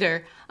Herbst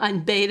Theater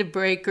on Beta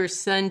Breaker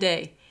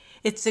Sunday.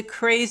 It's a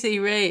crazy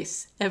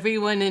race,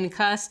 everyone in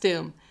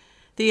costume.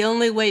 The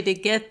only way to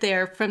get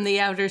there from the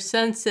outer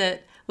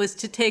sunset was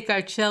to take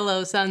our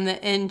cellos on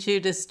the N.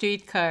 Judah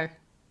streetcar.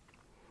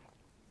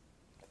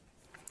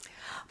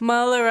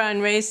 Mahler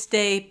on Race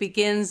Day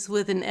begins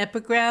with an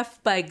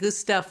epigraph by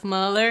Gustav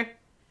Mahler.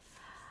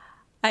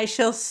 I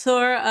shall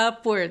soar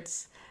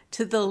upwards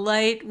to the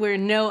light where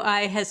no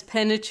eye has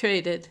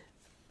penetrated.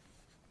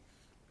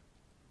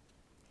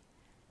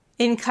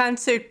 In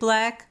Concert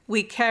Black,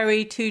 we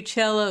carry two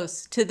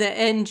cellos to the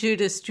N.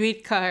 Judah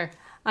streetcar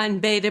on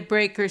Beta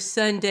Breaker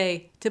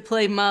Sunday to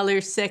play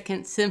Mahler's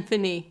Second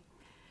Symphony.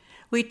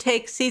 We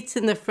take seats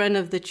in the front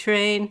of the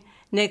train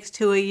next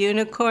to a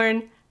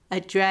unicorn, a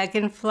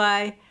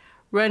dragonfly,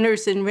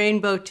 runners in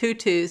rainbow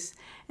tutus,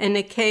 and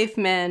a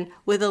caveman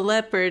with a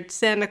leopard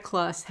Santa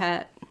Claus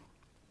hat.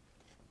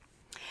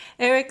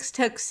 Eric's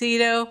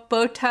tuxedo,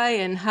 bow tie,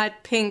 and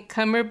hot pink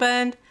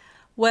cummerbund,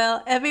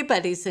 well,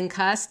 everybody's in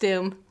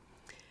costume.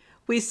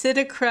 We sit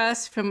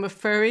across from a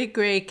furry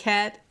gray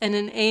cat and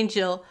an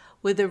angel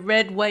with a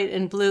red, white,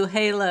 and blue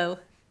halo.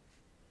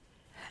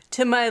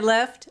 To my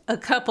left, a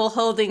couple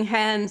holding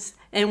hands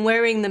and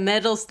wearing the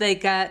medals they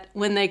got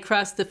when they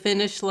crossed the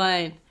finish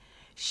line.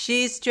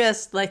 She's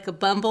dressed like a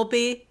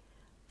bumblebee,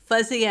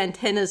 fuzzy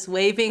antennas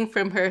waving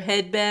from her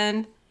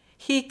headband.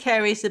 He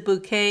carries a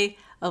bouquet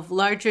of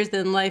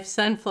larger-than-life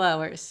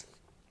sunflowers.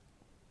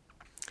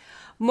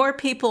 More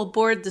people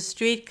board the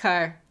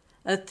streetcar,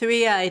 a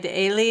three-eyed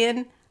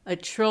alien, a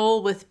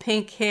troll with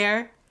pink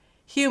hair,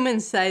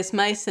 human-sized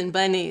mice and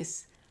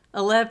bunnies,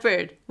 a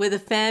leopard with a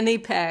fanny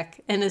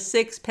pack and a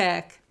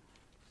six-pack.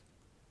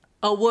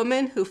 A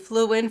woman who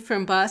flew in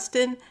from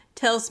Boston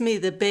tells me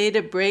the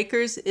Beta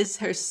Breakers is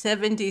her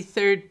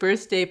 73rd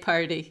birthday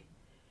party.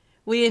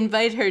 We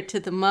invite her to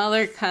the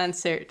Mahler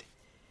concert.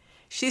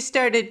 She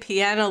started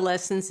piano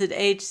lessons at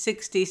age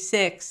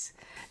 66.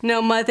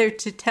 No mother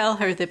to tell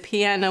her the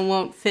piano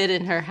won't fit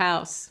in her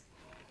house.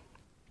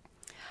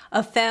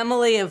 A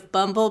family of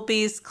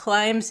bumblebees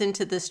climbs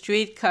into the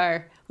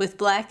streetcar with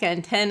black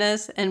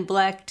antennas and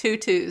black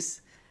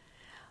tutus.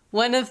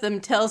 One of them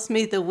tells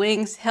me the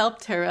wings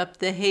helped her up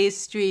the Hayes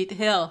Street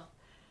hill.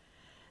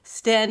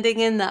 Standing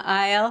in the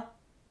aisle,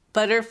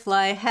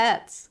 butterfly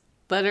hats,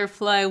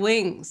 butterfly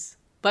wings,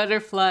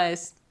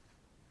 butterflies.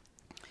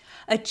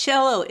 A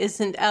cello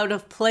isn't out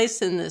of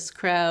place in this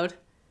crowd.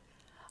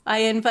 I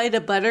invite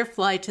a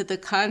butterfly to the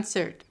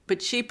concert,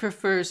 but she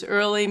prefers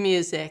early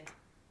music.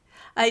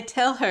 I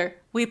tell her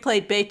we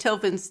played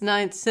Beethoven's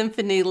Ninth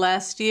Symphony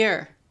last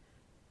year.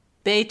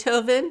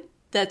 Beethoven?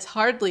 That's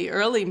hardly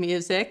early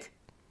music.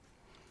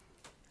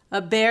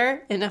 A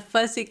bear in a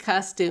fuzzy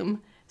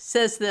costume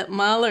says that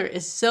Mahler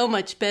is so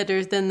much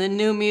better than the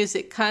new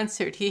music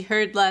concert he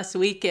heard last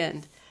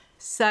weekend.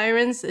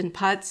 Sirens and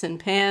pots and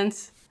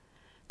pans.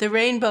 The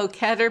rainbow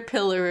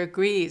caterpillar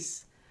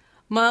agrees.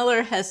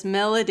 Mahler has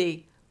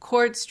melody,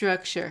 chord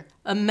structure,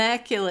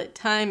 immaculate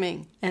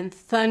timing, and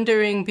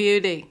thundering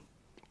beauty.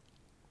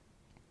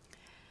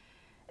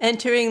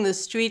 Entering the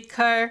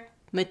streetcar,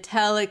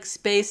 metallic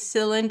space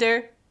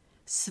cylinder,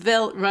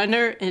 svelte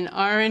runner in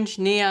orange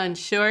neon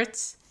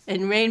shorts,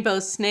 and rainbow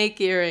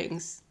snake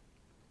earrings.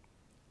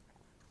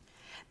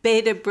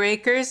 Beta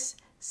Breakers,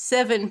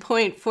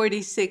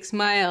 7.46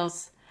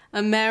 miles,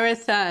 a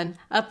marathon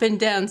up and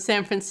down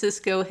San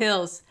Francisco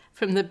hills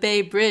from the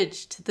Bay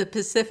Bridge to the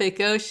Pacific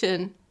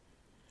Ocean.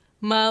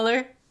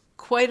 Mahler,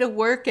 quite a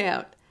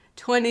workout,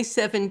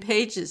 27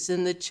 pages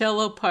in the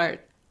cello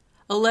part,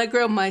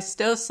 allegro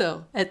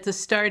maestoso at the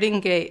starting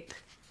gate.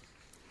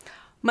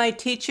 My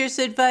teacher's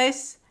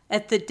advice,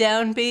 at the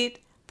downbeat,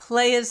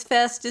 play as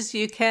fast as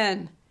you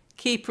can,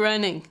 keep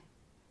running.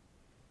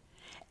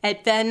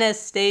 At Van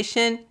Ness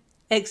Station,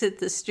 exit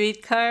the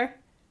streetcar,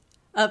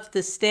 up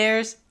the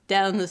stairs,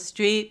 down the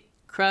street,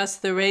 cross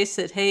the race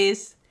at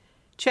Hayes.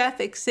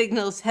 Traffic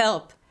signals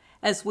help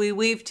as we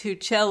weave two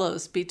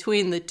cellos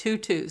between the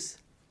tutus.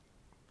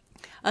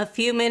 A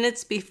few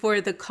minutes before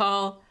the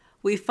call,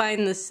 we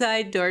find the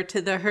side door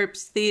to the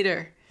Herbst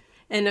Theater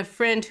and a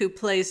friend who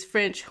plays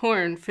French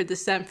horn for the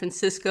San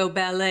Francisco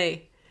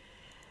Ballet.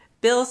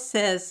 Bill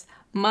says,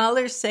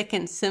 Mahler's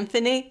Second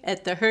Symphony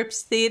at the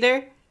Herbst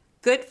Theater?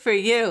 Good for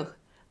you,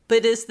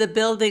 but is the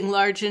building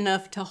large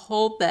enough to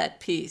hold that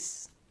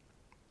piece?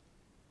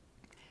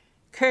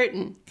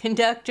 Curtain,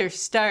 conductor,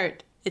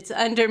 start. It's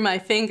under my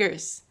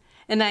fingers,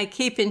 and I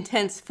keep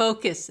intense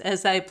focus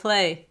as I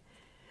play.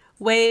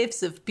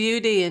 Waves of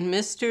beauty and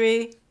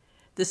mystery.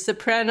 The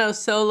soprano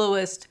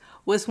soloist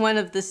was one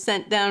of the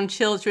sent-down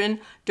children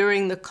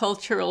during the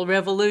Cultural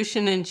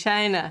Revolution in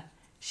China.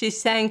 She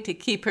sang to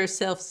keep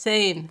herself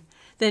sane,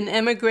 then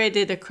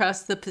emigrated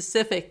across the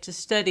Pacific to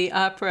study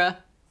opera.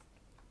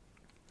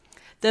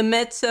 The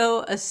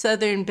mezzo, a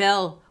southern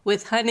belle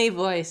with honey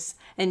voice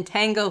and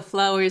tango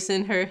flowers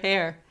in her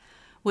hair,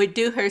 would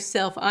do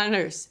herself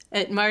honors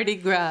at Mardi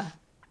Gras.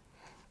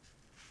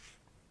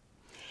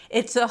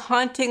 It's a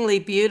hauntingly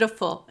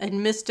beautiful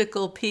and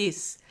mystical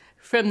piece,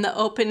 from the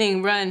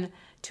opening run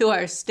to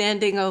our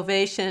standing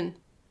ovation.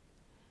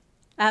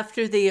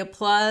 After the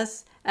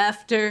applause,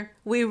 after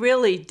we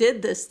really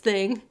did this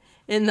thing,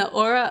 in the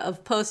aura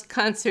of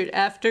post-concert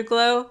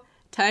afterglow,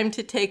 time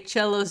to take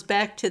cellos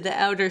back to the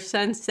outer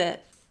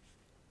sunset.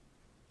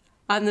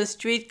 On the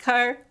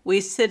streetcar,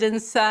 we sit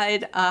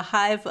inside a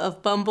hive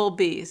of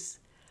bumblebees.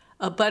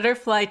 A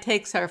butterfly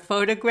takes our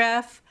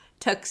photograph,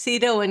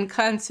 tuxedo and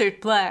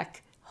concert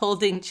black,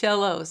 holding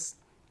cellos.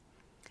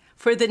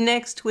 For the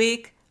next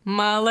week,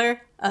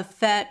 Mahler, a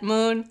fat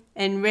moon,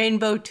 and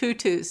rainbow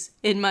tutus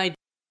in my...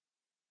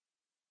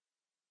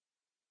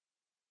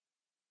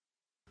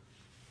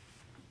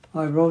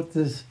 I wrote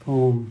this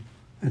poem,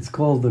 it's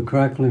called The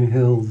Crackling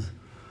Hills,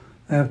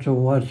 after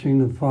watching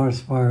the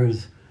forest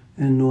fires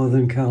in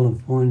Northern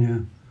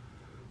California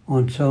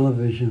on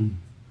television,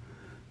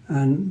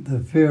 and the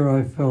fear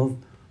I felt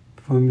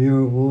for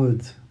Muir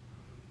Woods,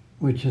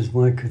 which is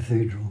my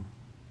cathedral.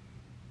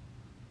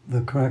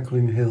 The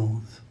Crackling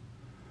Hills.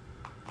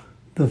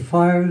 The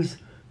fires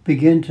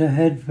begin to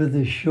head for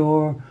the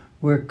shore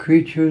where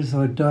creatures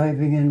are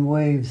diving in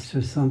waves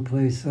to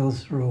someplace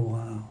else for a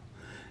while.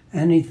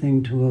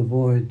 Anything to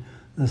avoid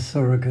the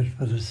surrogate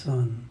for the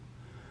sun.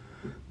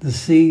 The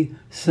sea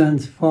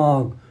sends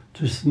fog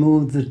to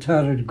smooth the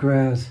tattered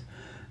grass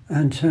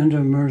and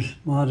tender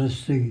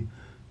modesty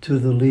to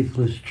the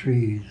leafless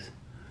trees.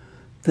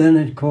 Then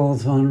it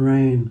calls on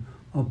rain,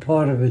 a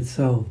part of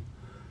itself,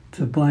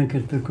 to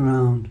blanket the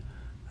ground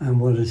and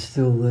what is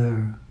still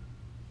there.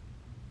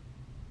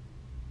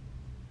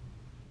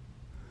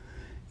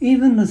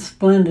 Even the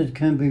splendid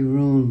can be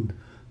ruined.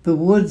 The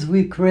woods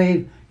we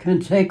crave can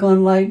take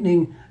on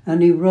lightning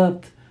and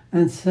erupt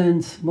and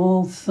send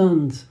small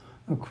suns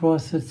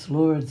across its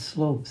lurid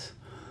slopes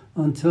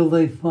until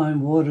they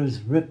find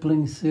waters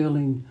rippling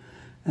ceiling,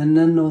 and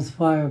then those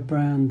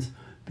firebrands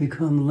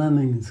become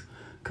lemmings,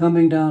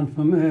 coming down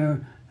from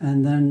air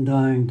and then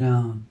dying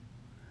down.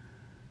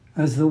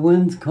 As the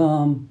winds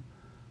calm,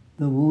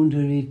 the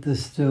wounded eat the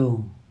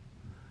still.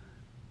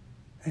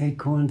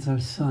 Acorns are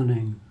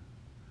sunning.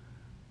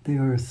 The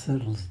earth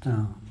settles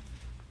down.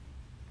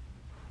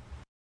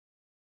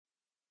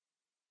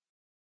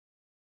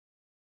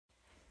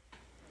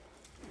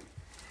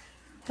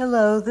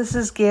 Hello, this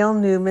is Gail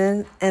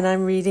Newman, and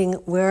I'm reading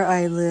Where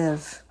I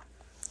Live.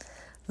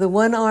 The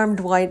one-armed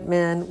white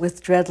man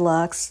with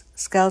dreadlocks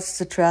scouts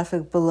the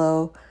traffic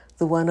below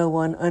the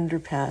 101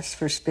 underpass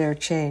for spare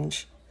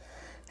change.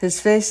 His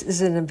face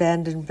is an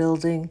abandoned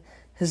building,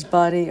 his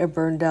body a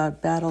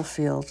burned-out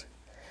battlefield.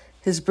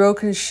 His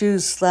broken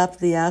shoes slap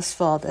the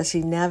asphalt as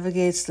he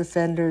navigates the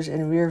fenders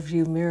and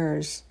rear-view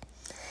mirrors.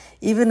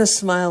 Even a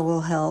smile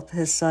will help,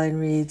 his sign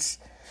reads.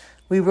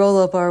 We roll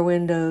up our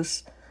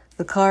windows.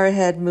 The car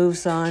ahead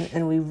moves on,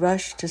 and we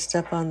rush to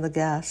step on the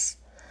gas.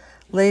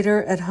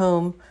 Later, at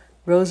home,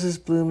 roses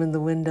bloom in the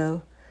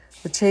window.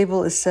 The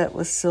table is set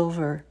with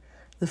silver.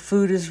 The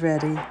food is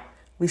ready.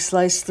 We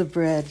slice the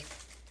bread,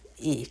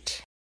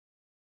 eat.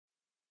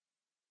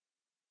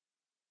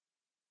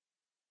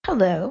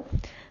 Hello,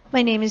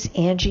 my name is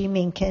Angie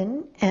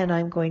Minkin, and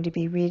I'm going to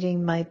be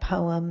reading my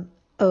poem,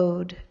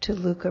 Ode to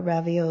Luca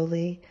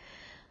Ravioli.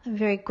 I'm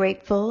very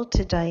grateful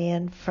to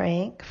Diane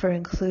Frank for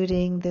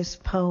including this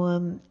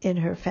poem in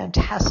her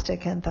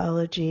fantastic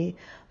anthology,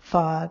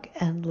 Fog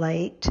and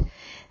Light.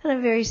 And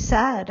I'm very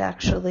sad,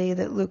 actually,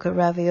 that Luca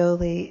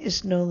Ravioli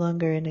is no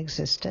longer in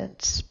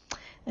existence.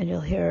 And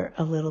you'll hear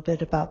a little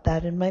bit about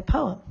that in my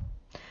poem.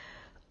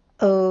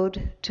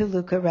 Ode to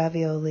Luca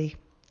Ravioli.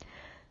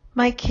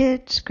 My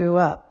kids grew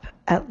up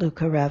at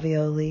Luca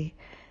Ravioli,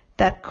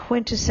 that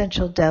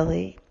quintessential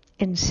deli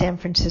in San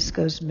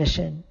Francisco's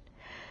Mission.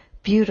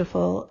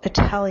 Beautiful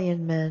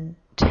Italian men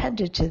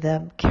tended to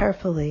them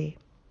carefully.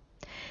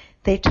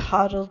 They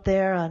toddled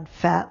there on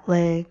fat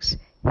legs,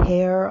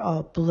 hair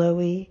all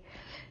blowy,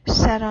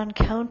 sat on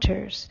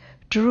counters,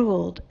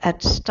 drooled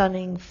at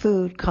stunning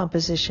food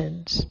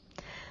compositions.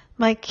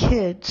 My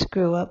kids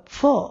grew up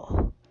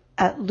full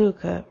at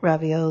Luca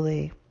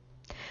Ravioli.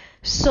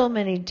 So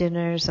many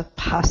dinners of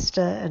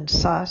pasta and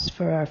sauce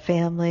for our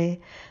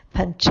family,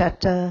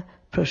 pancetta,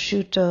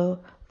 prosciutto,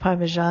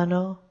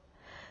 parmigiano.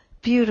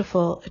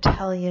 Beautiful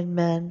Italian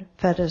men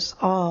fed us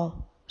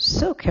all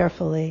so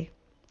carefully.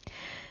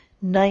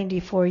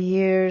 94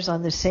 years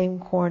on the same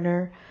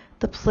corner,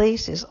 the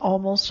place is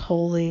almost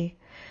holy.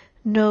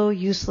 No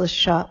useless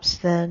shops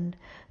then,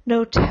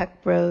 no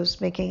tech bros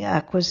making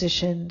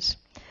acquisitions.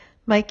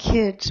 My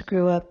kids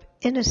grew up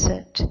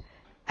innocent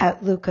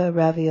at Luca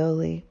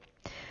Ravioli.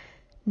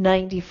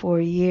 94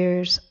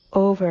 years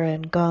over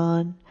and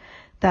gone,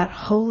 that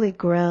holy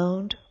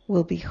ground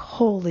will be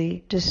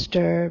wholly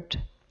disturbed.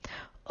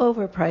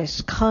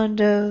 Overpriced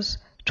condos,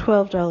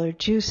 $12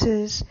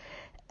 juices,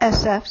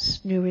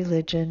 SF's new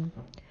religion.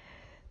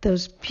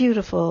 Those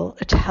beautiful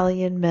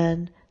Italian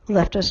men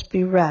left us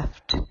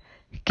bereft,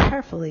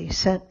 carefully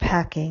sent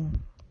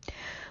packing.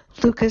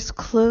 Luca's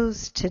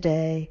closed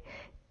today.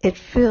 It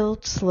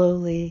filled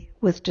slowly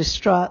with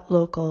distraught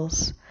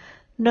locals.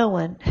 No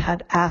one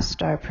had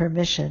asked our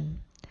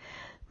permission.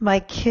 My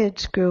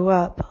kids grew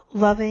up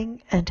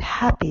loving and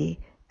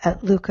happy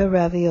at Luca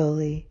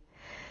Ravioli.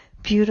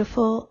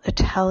 Beautiful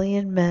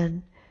Italian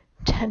men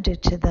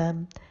tended to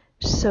them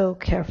so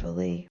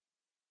carefully.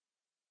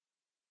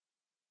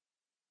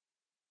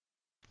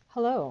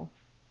 Hello,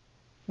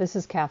 this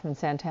is Catherine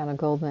Santana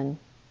Goldman.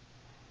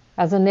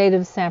 As a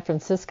native San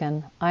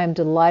Franciscan, I am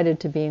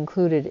delighted to be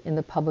included in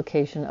the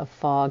publication of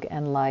Fog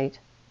and Light.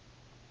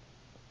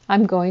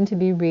 I'm going to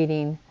be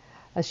reading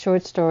a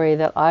short story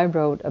that I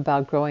wrote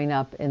about growing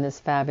up in this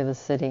fabulous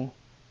city,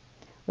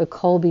 the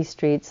Colby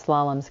Street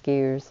Slalom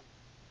Skiers.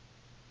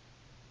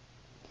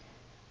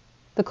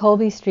 The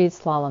Colby Street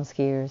Slalom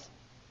Skiers.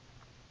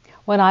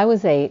 When I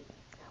was 8,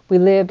 we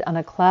lived on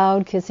a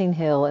cloud-kissing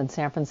hill in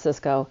San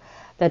Francisco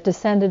that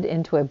descended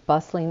into a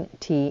bustling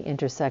T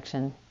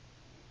intersection.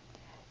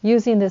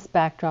 Using this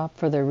backdrop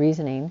for their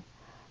reasoning,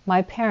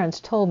 my parents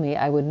told me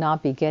I would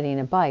not be getting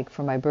a bike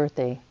for my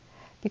birthday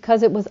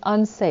because it was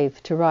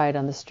unsafe to ride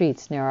on the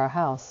streets near our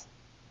house.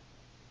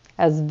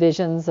 As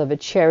visions of a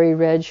cherry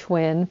red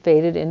Schwinn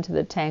faded into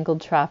the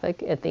tangled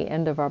traffic at the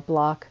end of our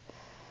block,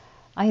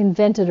 I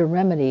invented a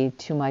remedy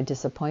to my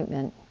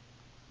disappointment.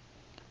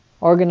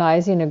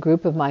 Organizing a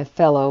group of my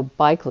fellow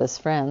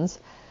bikeless friends,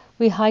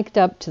 We hiked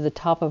up to the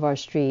top of our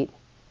street.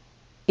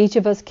 Each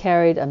of us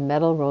carried a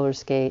metal roller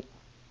skate.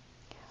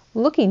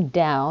 Looking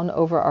down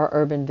over our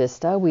urban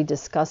vista, we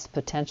discussed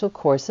potential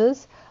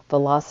courses,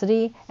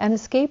 velocity, and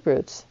escape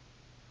routes.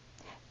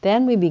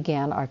 Then we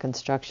began our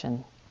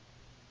construction.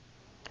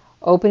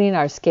 Opening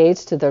our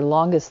skates to their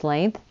longest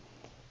length,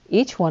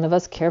 each one of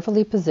us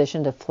carefully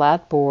positioned a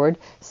flat board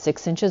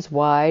 6 inches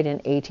wide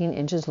and 18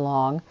 inches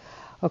long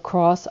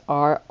across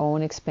our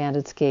own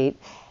expanded skate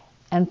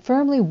and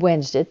firmly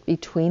wedged it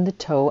between the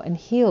toe and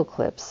heel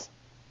clips.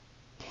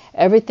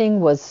 Everything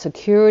was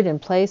secured in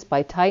place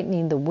by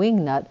tightening the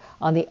wing nut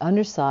on the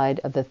underside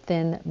of the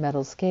thin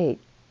metal skate.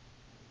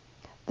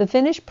 The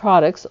finished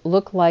products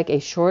look like a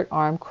short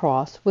arm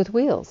cross with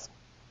wheels.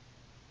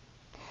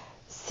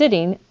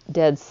 Sitting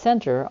dead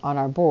center on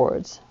our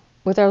boards,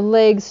 with our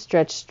legs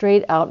stretched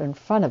straight out in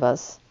front of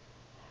us,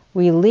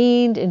 we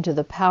leaned into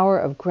the power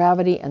of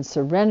gravity and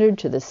surrendered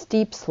to the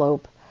steep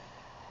slope,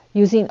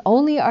 using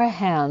only our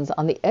hands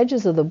on the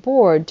edges of the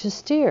board to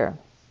steer.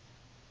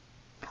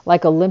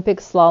 Like Olympic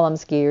slalom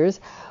skiers,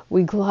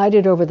 we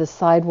glided over the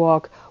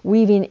sidewalk,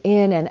 weaving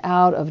in and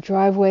out of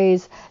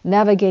driveways,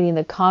 navigating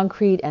the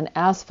concrete and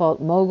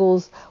asphalt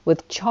moguls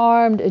with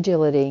charmed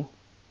agility.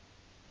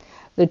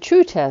 The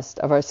true test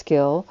of our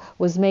skill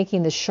was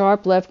making the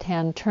sharp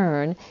left-hand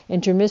turn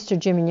into Mr.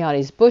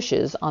 Gimignani's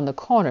bushes on the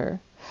corner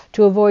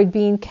to avoid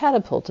being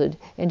catapulted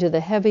into the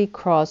heavy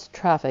cross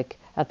traffic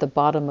at the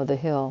bottom of the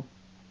hill.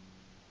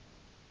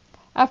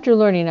 After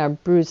learning our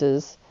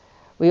bruises,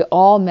 we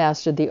all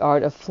mastered the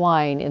art of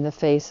flying in the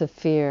face of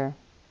fear.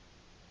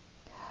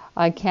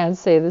 I can't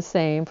say the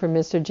same for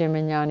Mr.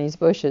 Gimignani's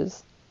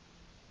bushes.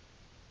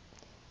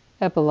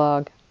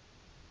 Epilogue.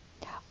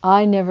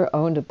 I never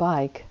owned a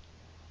bike,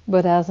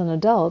 but as an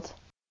adult.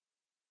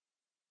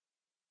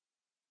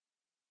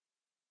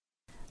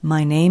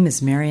 My name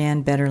is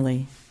Marianne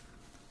Betterly.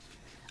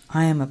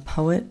 I am a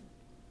poet,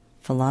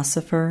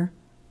 philosopher,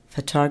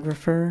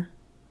 photographer,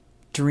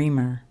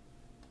 dreamer.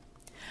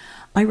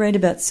 I write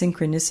about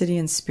synchronicity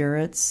and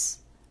spirits,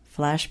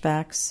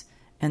 flashbacks,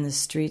 and the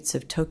streets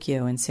of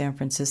Tokyo and San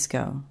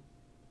Francisco.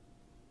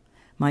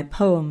 My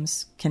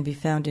poems can be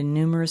found in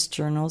numerous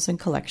journals and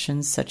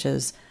collections such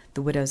as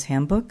The Widow's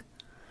Handbook,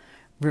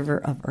 River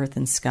of Earth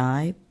and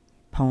Sky,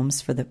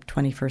 Poems for the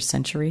 21st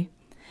Century,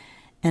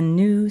 and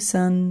New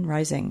Sun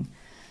Rising,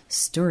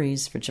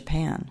 Stories for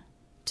Japan,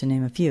 to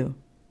name a few.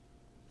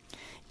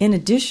 In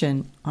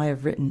addition, I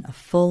have written a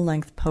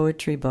full-length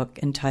poetry book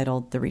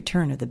entitled The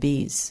Return of the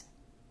Bees.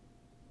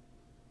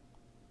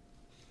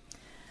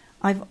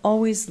 I've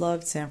always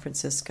loved San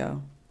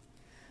Francisco.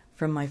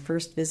 From my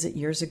first visit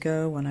years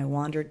ago when I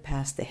wandered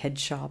past the head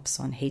shops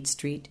on Haight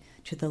Street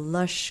to the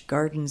lush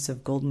gardens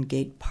of Golden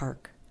Gate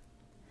Park,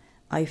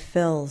 I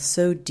fell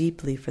so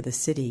deeply for the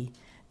city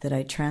that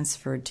I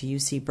transferred to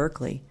UC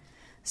Berkeley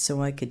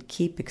so I could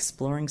keep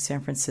exploring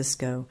San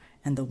Francisco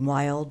and the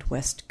wild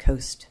West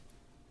Coast.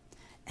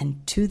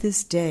 And to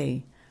this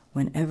day,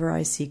 whenever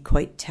I see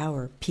Coit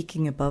Tower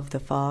peeking above the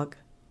fog,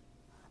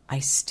 I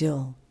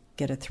still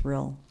get a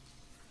thrill.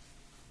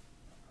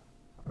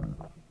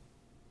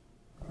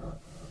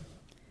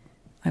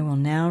 I will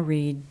now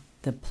read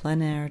the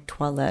plein air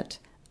toilette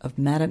of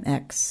Madame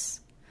X,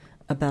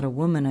 about a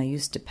woman I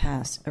used to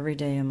pass every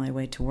day on my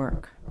way to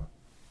work.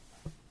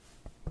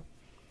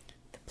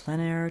 The plein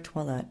air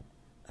toilette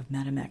of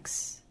Madame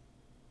X.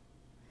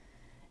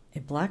 A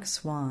black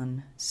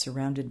swan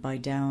surrounded by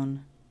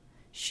down,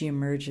 she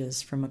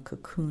emerges from a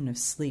cocoon of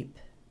sleep.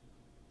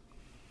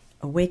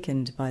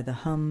 Awakened by the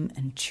hum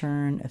and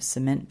churn of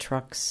cement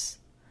trucks,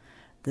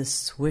 the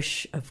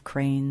swish of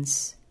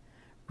cranes,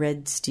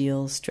 red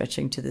steel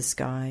stretching to the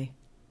sky,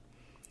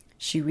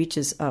 she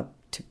reaches up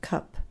to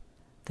cup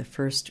the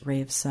first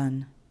ray of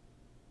sun.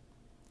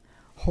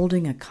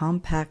 Holding a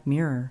compact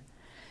mirror,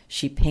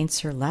 she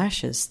paints her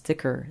lashes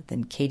thicker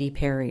than Katy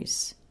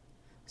Perry's,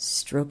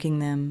 stroking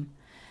them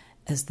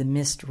as the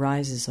mist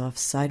rises off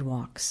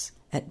sidewalks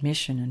at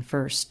Mission and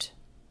First.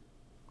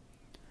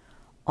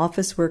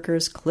 Office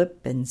workers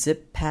clip and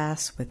zip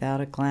past without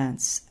a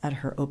glance at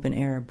her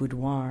open-air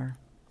boudoir.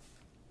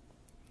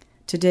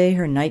 Today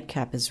her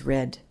nightcap is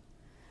red,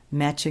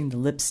 matching the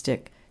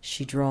lipstick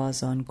she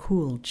draws on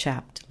cool,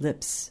 chapped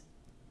lips.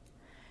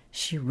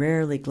 She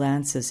rarely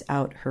glances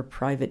out her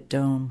private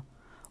dome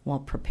while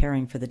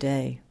preparing for the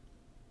day.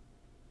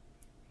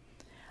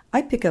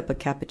 I pick up a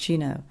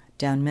cappuccino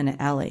down Minna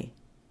Alley,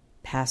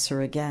 pass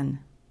her again,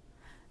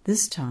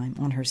 this time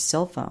on her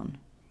cell phone,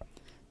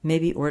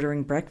 maybe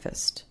ordering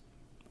breakfast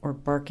or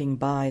barking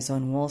buys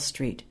on Wall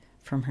Street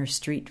from her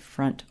street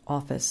front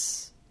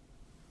office.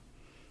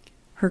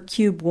 Her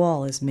cube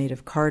wall is made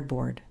of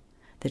cardboard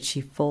that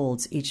she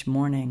folds each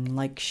morning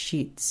like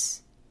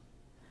sheets,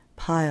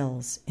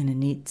 piles in a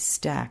neat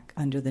stack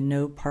under the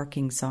no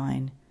parking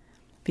sign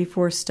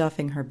before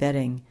stuffing her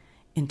bedding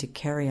into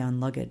carry-on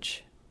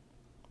luggage.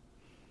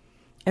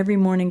 Every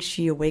morning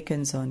she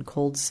awakens on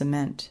cold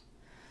cement,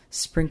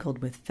 sprinkled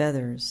with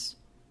feathers,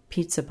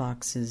 pizza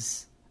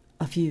boxes,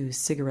 a few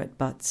cigarette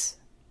butts.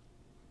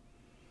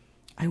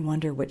 I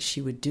wonder what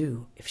she would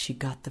do if she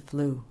got the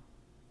flu.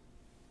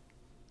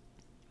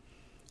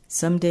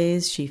 Some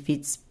days she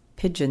feeds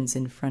pigeons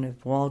in front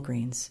of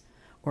Walgreens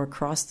or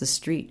across the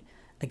street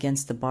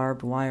against the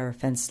barbed wire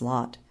fenced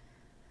lot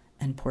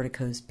and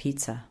Portico's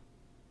Pizza,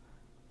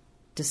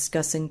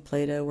 discussing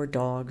Play-Doh or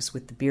dogs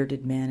with the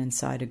bearded man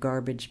inside a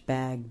garbage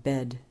bag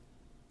bed.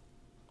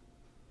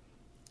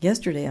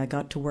 Yesterday I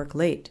got to work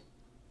late,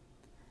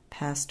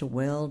 past a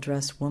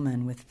well-dressed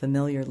woman with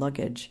familiar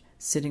luggage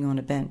sitting on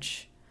a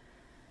bench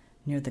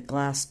near the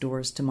glass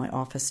doors to my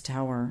office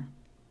tower.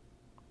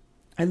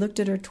 I looked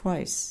at her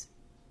twice.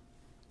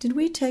 Did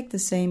we take the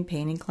same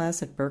painting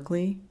class at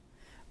Berkeley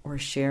or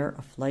share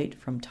a flight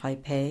from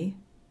Taipei?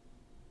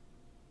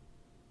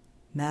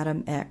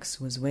 Madame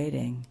X was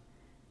waiting,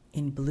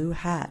 in blue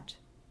hat,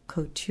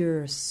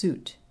 couture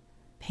suit,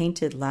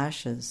 painted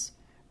lashes,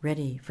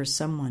 ready for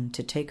someone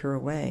to take her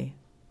away.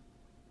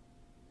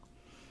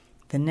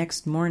 The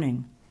next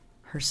morning,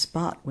 her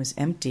spot was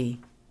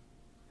empty,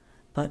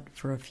 but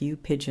for a few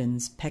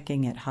pigeons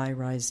pecking at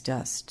high-rise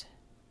dust.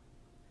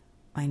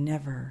 I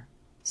never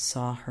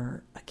saw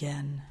her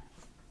again.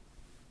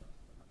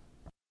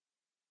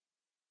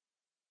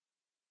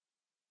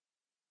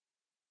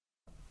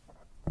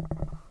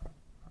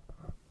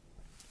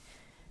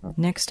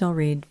 Next I'll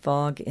read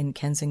Fog in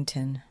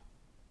Kensington.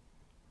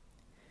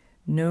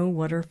 No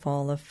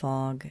waterfall of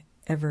fog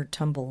ever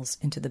tumbles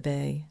into the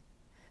bay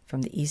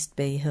from the East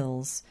Bay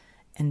Hills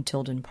and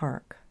Tilden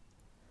Park.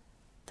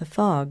 The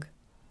fog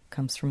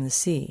comes from the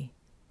sea,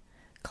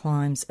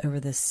 climbs over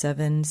the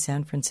 7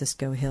 San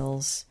Francisco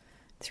hills,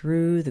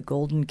 through the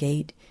Golden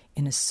Gate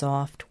in a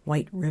soft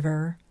white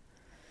river,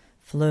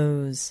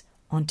 flows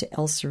onto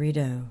El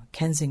Cerrito,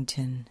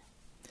 Kensington.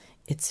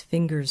 Its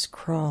fingers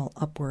crawl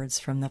upwards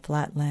from the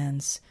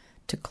flatlands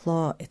to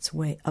claw its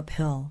way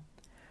uphill,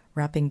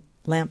 wrapping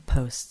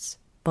lampposts,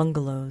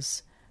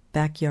 bungalows,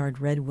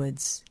 backyard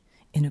redwoods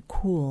in a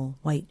cool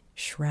white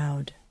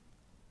shroud.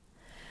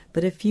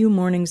 But a few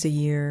mornings a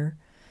year,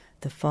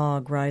 the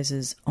fog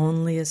rises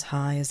only as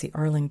high as the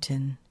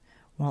Arlington,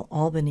 while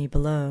Albany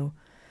below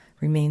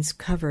remains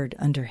covered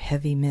under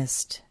heavy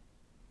mist.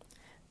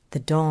 The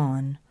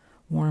dawn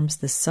warms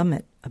the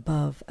summit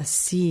above a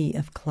sea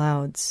of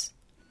clouds,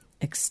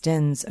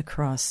 extends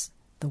across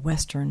the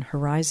western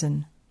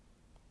horizon.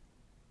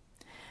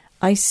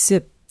 I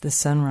sip the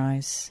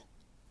sunrise,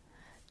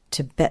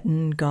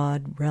 Tibetan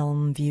god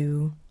realm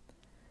view.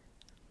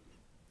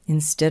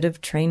 Instead of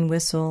train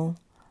whistle,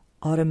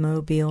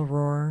 automobile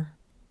roar,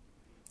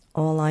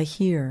 all I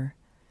hear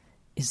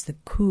is the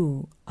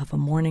coo of a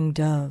mourning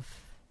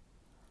dove,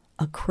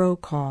 a crow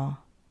caw,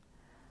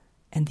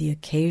 and the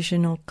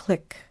occasional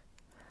click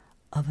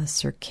of a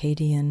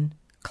circadian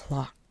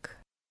clock.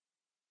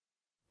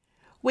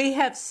 We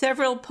have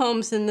several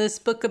poems in this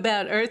book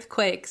about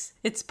earthquakes.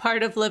 It's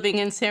part of living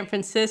in San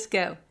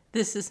Francisco.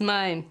 This is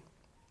mine.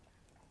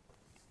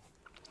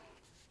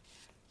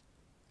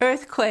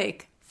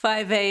 Earthquake,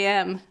 5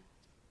 a.m.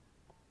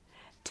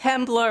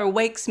 Temblor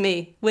wakes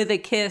me with a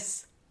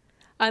kiss.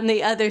 On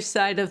the other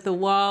side of the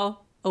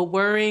wall, a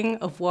whirring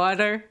of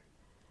water.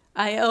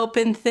 I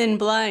open thin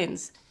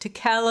blinds to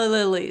calla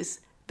lilies,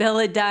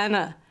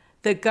 belladonna,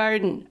 the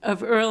garden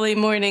of early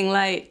morning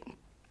light.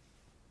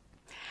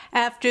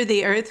 After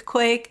the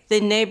earthquake,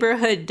 the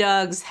neighborhood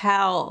dogs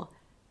howl,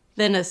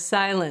 then a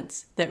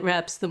silence that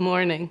wraps the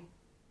morning.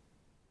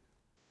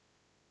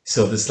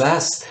 So this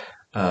last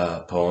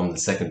poem, the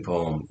second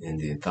poem in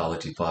the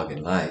anthology Fog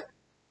and Light,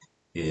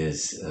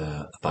 is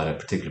about a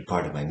particular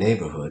part of my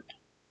neighborhood.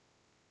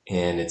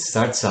 And it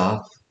starts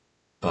off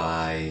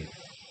by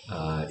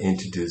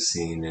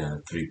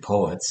introducing 3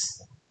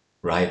 poets,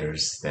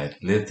 writers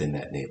that lived in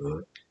that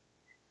neighborhood.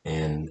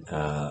 And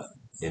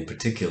in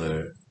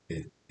particular,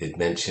 it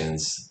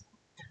mentions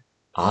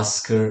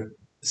Oscar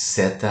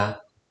Zeta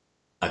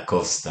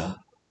Acosta,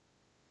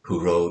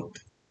 who wrote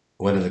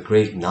one of the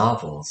great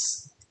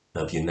novels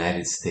of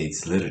United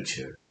States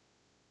literature,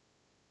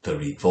 The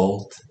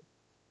Revolt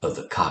of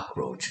the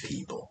Cockroach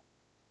People.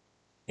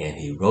 And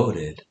he wrote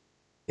it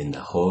in the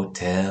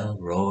Hotel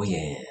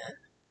Royan,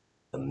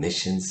 the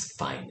Mission's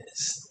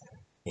finest.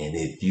 And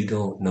if you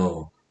don't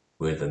know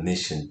where the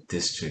Mission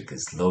District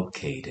is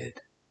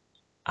located,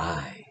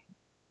 I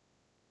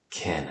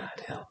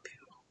cannot help you.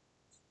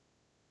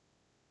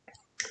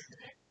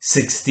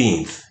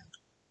 16th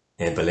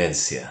and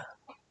Valencia.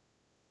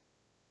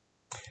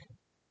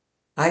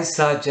 I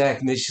saw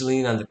Jack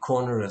Michelin on the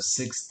corner of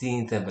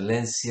 16th and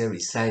Valencia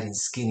reciting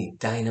Skinny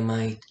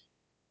Dynamite,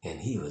 and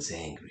he was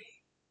angry.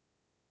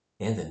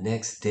 And the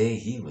next day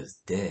he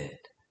was dead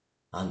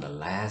on the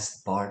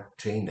last BART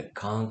train to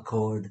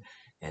Concord,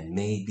 and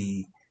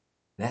maybe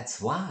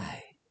that's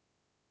why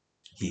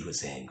he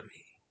was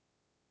angry.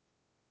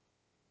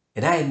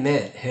 And I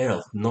met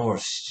Harold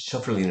North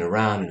shuffling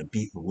around in a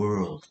beaten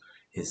world,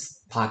 his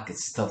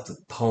pockets stuffed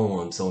with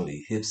poems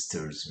only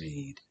hipsters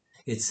read.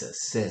 It's a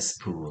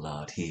cesspool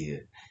out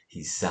here,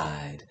 he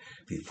sighed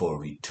before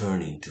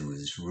returning to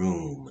his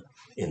room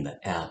in the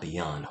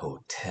Albion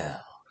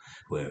Hotel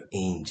where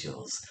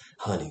angels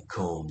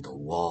honeycomb the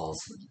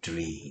walls with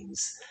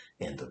dreams,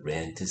 and the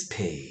rent is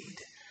paid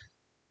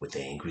with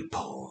angry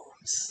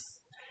poems.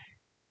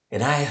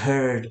 And I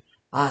heard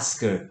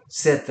Oscar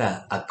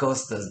Zeta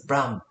Acosta's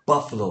brown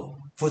buffalo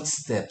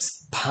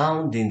footsteps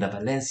pounding the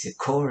Valencia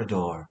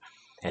corridor,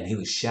 and he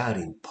was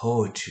shouting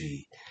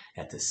poetry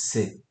at the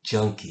sick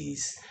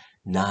junkies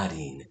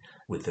nodding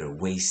with their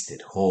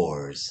wasted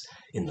whores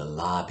in the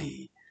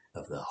lobby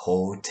of the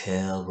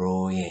Hotel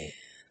Royan,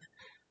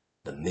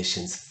 the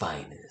mission's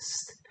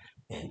finest,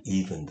 and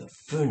even the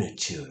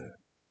furniture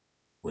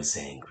was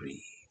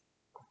angry.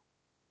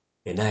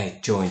 And I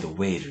joined the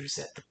waiters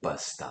at the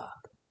bus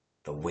stop,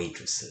 the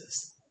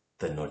waitresses,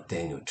 the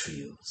norteño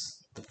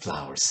trios, the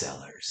flower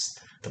sellers,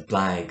 the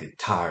blind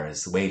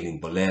guitarists wailing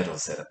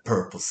boleros at a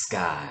purple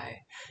sky,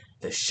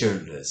 the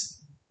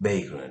shirtless,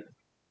 vagrant,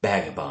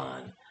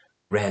 vagabond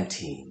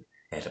ranting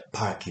at a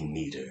parking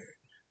meter,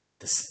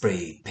 the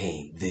spray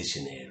paint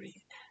visionary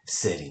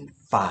setting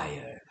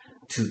fire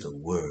to the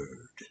word.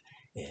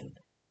 And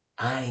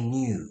I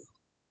knew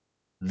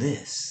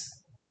this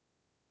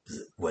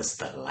was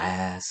the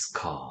last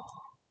call.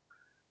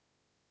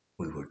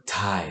 We were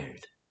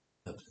tired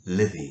of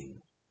living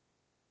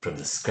from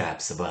the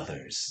scraps of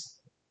others.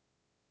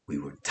 We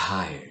were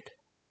tired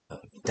of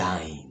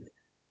dying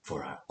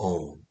for our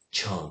own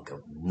chunk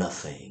of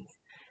nothing.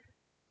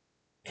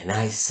 And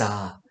I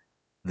saw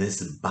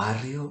this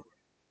barrio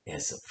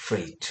as a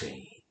freight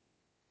train,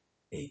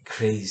 a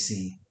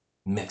crazy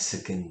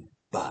Mexican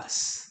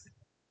bus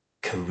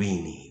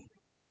careening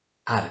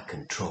out of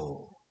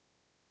control,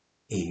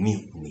 a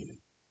mutiny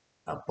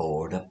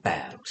aboard a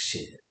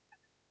battleship,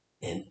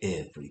 and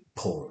every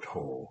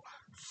porthole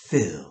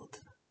filled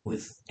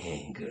with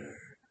anger.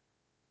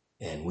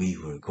 And we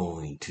were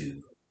going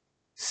to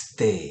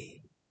stay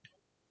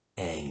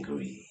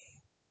angry,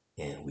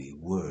 and we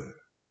were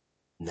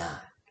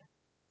not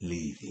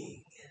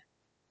leaving,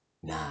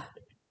 not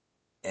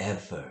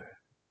ever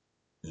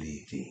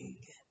leaving.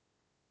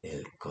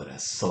 El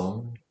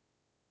corazón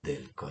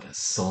del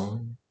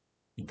corazón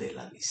de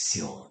la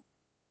misión.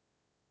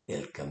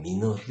 El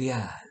camino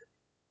real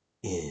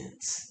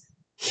ends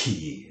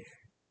here,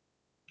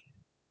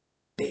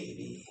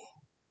 baby.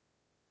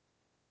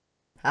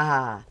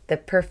 Ah, the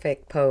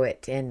perfect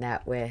poet to end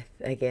that with.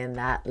 Again,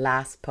 that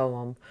last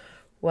poem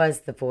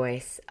was the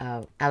voice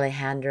of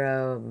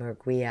Alejandro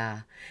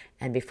Murguia.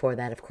 And before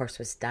that, of course,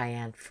 was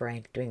Diane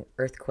Frank doing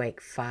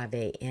Earthquake 5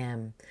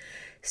 a.m.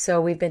 So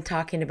we've been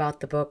talking about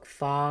the book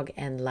Fog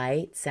and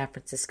Light, San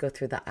Francisco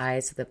Through the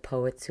Eyes of the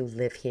Poets Who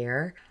Live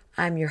Here.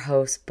 I'm your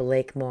host,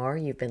 Blake Moore.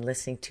 You've been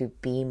listening to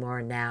Be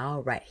More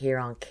Now right here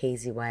on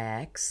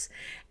KZYX.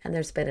 And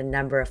there's been a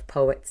number of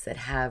poets that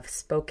have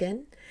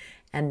spoken,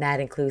 and that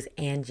includes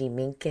Angie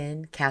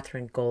Minkin,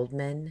 Catherine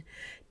Goldman,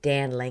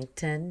 Dan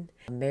Langton,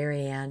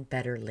 Marianne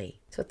Betterly.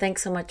 So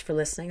thanks so much for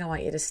listening. I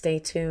want you to stay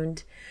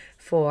tuned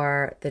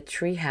for The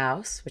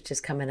Treehouse, which is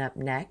coming up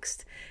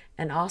next.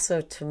 And also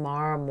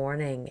tomorrow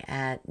morning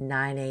at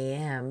 9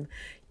 a.m.,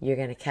 you're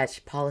going to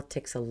catch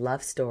Politics, a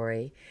Love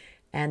Story.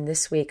 And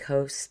this week,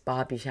 host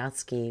Bob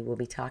Bujansky will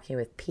be talking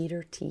with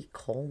Peter T.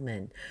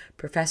 Coleman,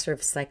 professor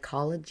of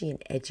psychology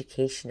and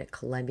education at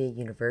Columbia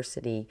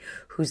University,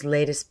 whose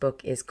latest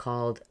book is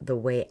called The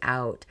Way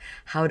Out,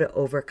 How to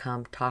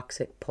Overcome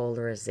Toxic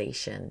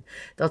Polarization.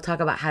 They'll talk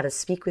about how to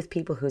speak with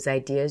people whose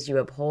ideas you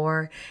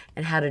abhor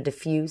and how to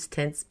diffuse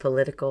tense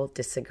political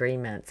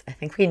disagreements. I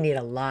think we need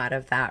a lot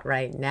of that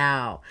right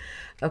now.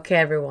 Okay,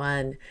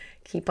 everyone.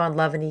 Keep on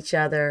loving each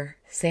other.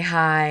 Say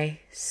hi,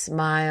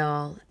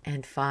 smile,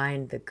 and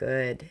find the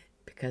good,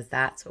 because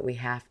that's what we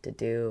have to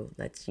do.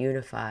 Let's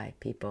unify,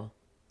 people.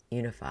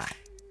 Unify.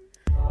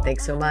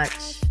 Thanks so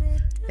much.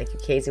 Thank you,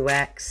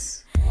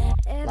 KZYX.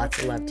 Lots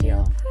of love to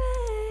y'all.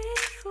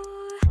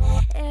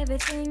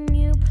 Everything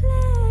you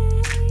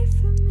play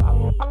for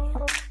me.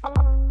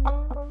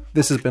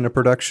 This has been a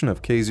production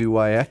of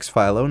KZYX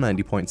Philo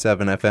 90.7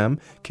 FM,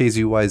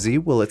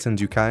 KZYZ Willits and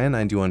Ukiah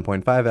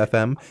 91.5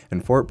 FM,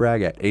 and Fort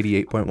Bragg at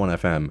 88.1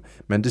 FM,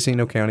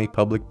 Mendocino County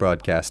Public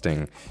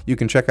Broadcasting. You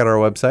can check out our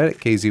website at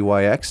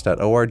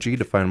kzyx.org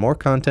to find more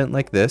content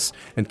like this,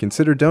 and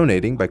consider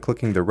donating by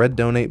clicking the red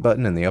donate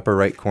button in the upper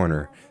right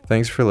corner.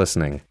 Thanks for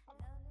listening.